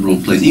much more liberal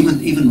place.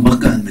 Even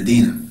Makkah and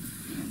Medina,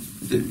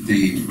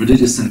 the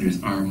religious centers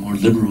are more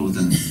liberal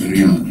than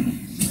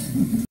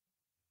Riyadh.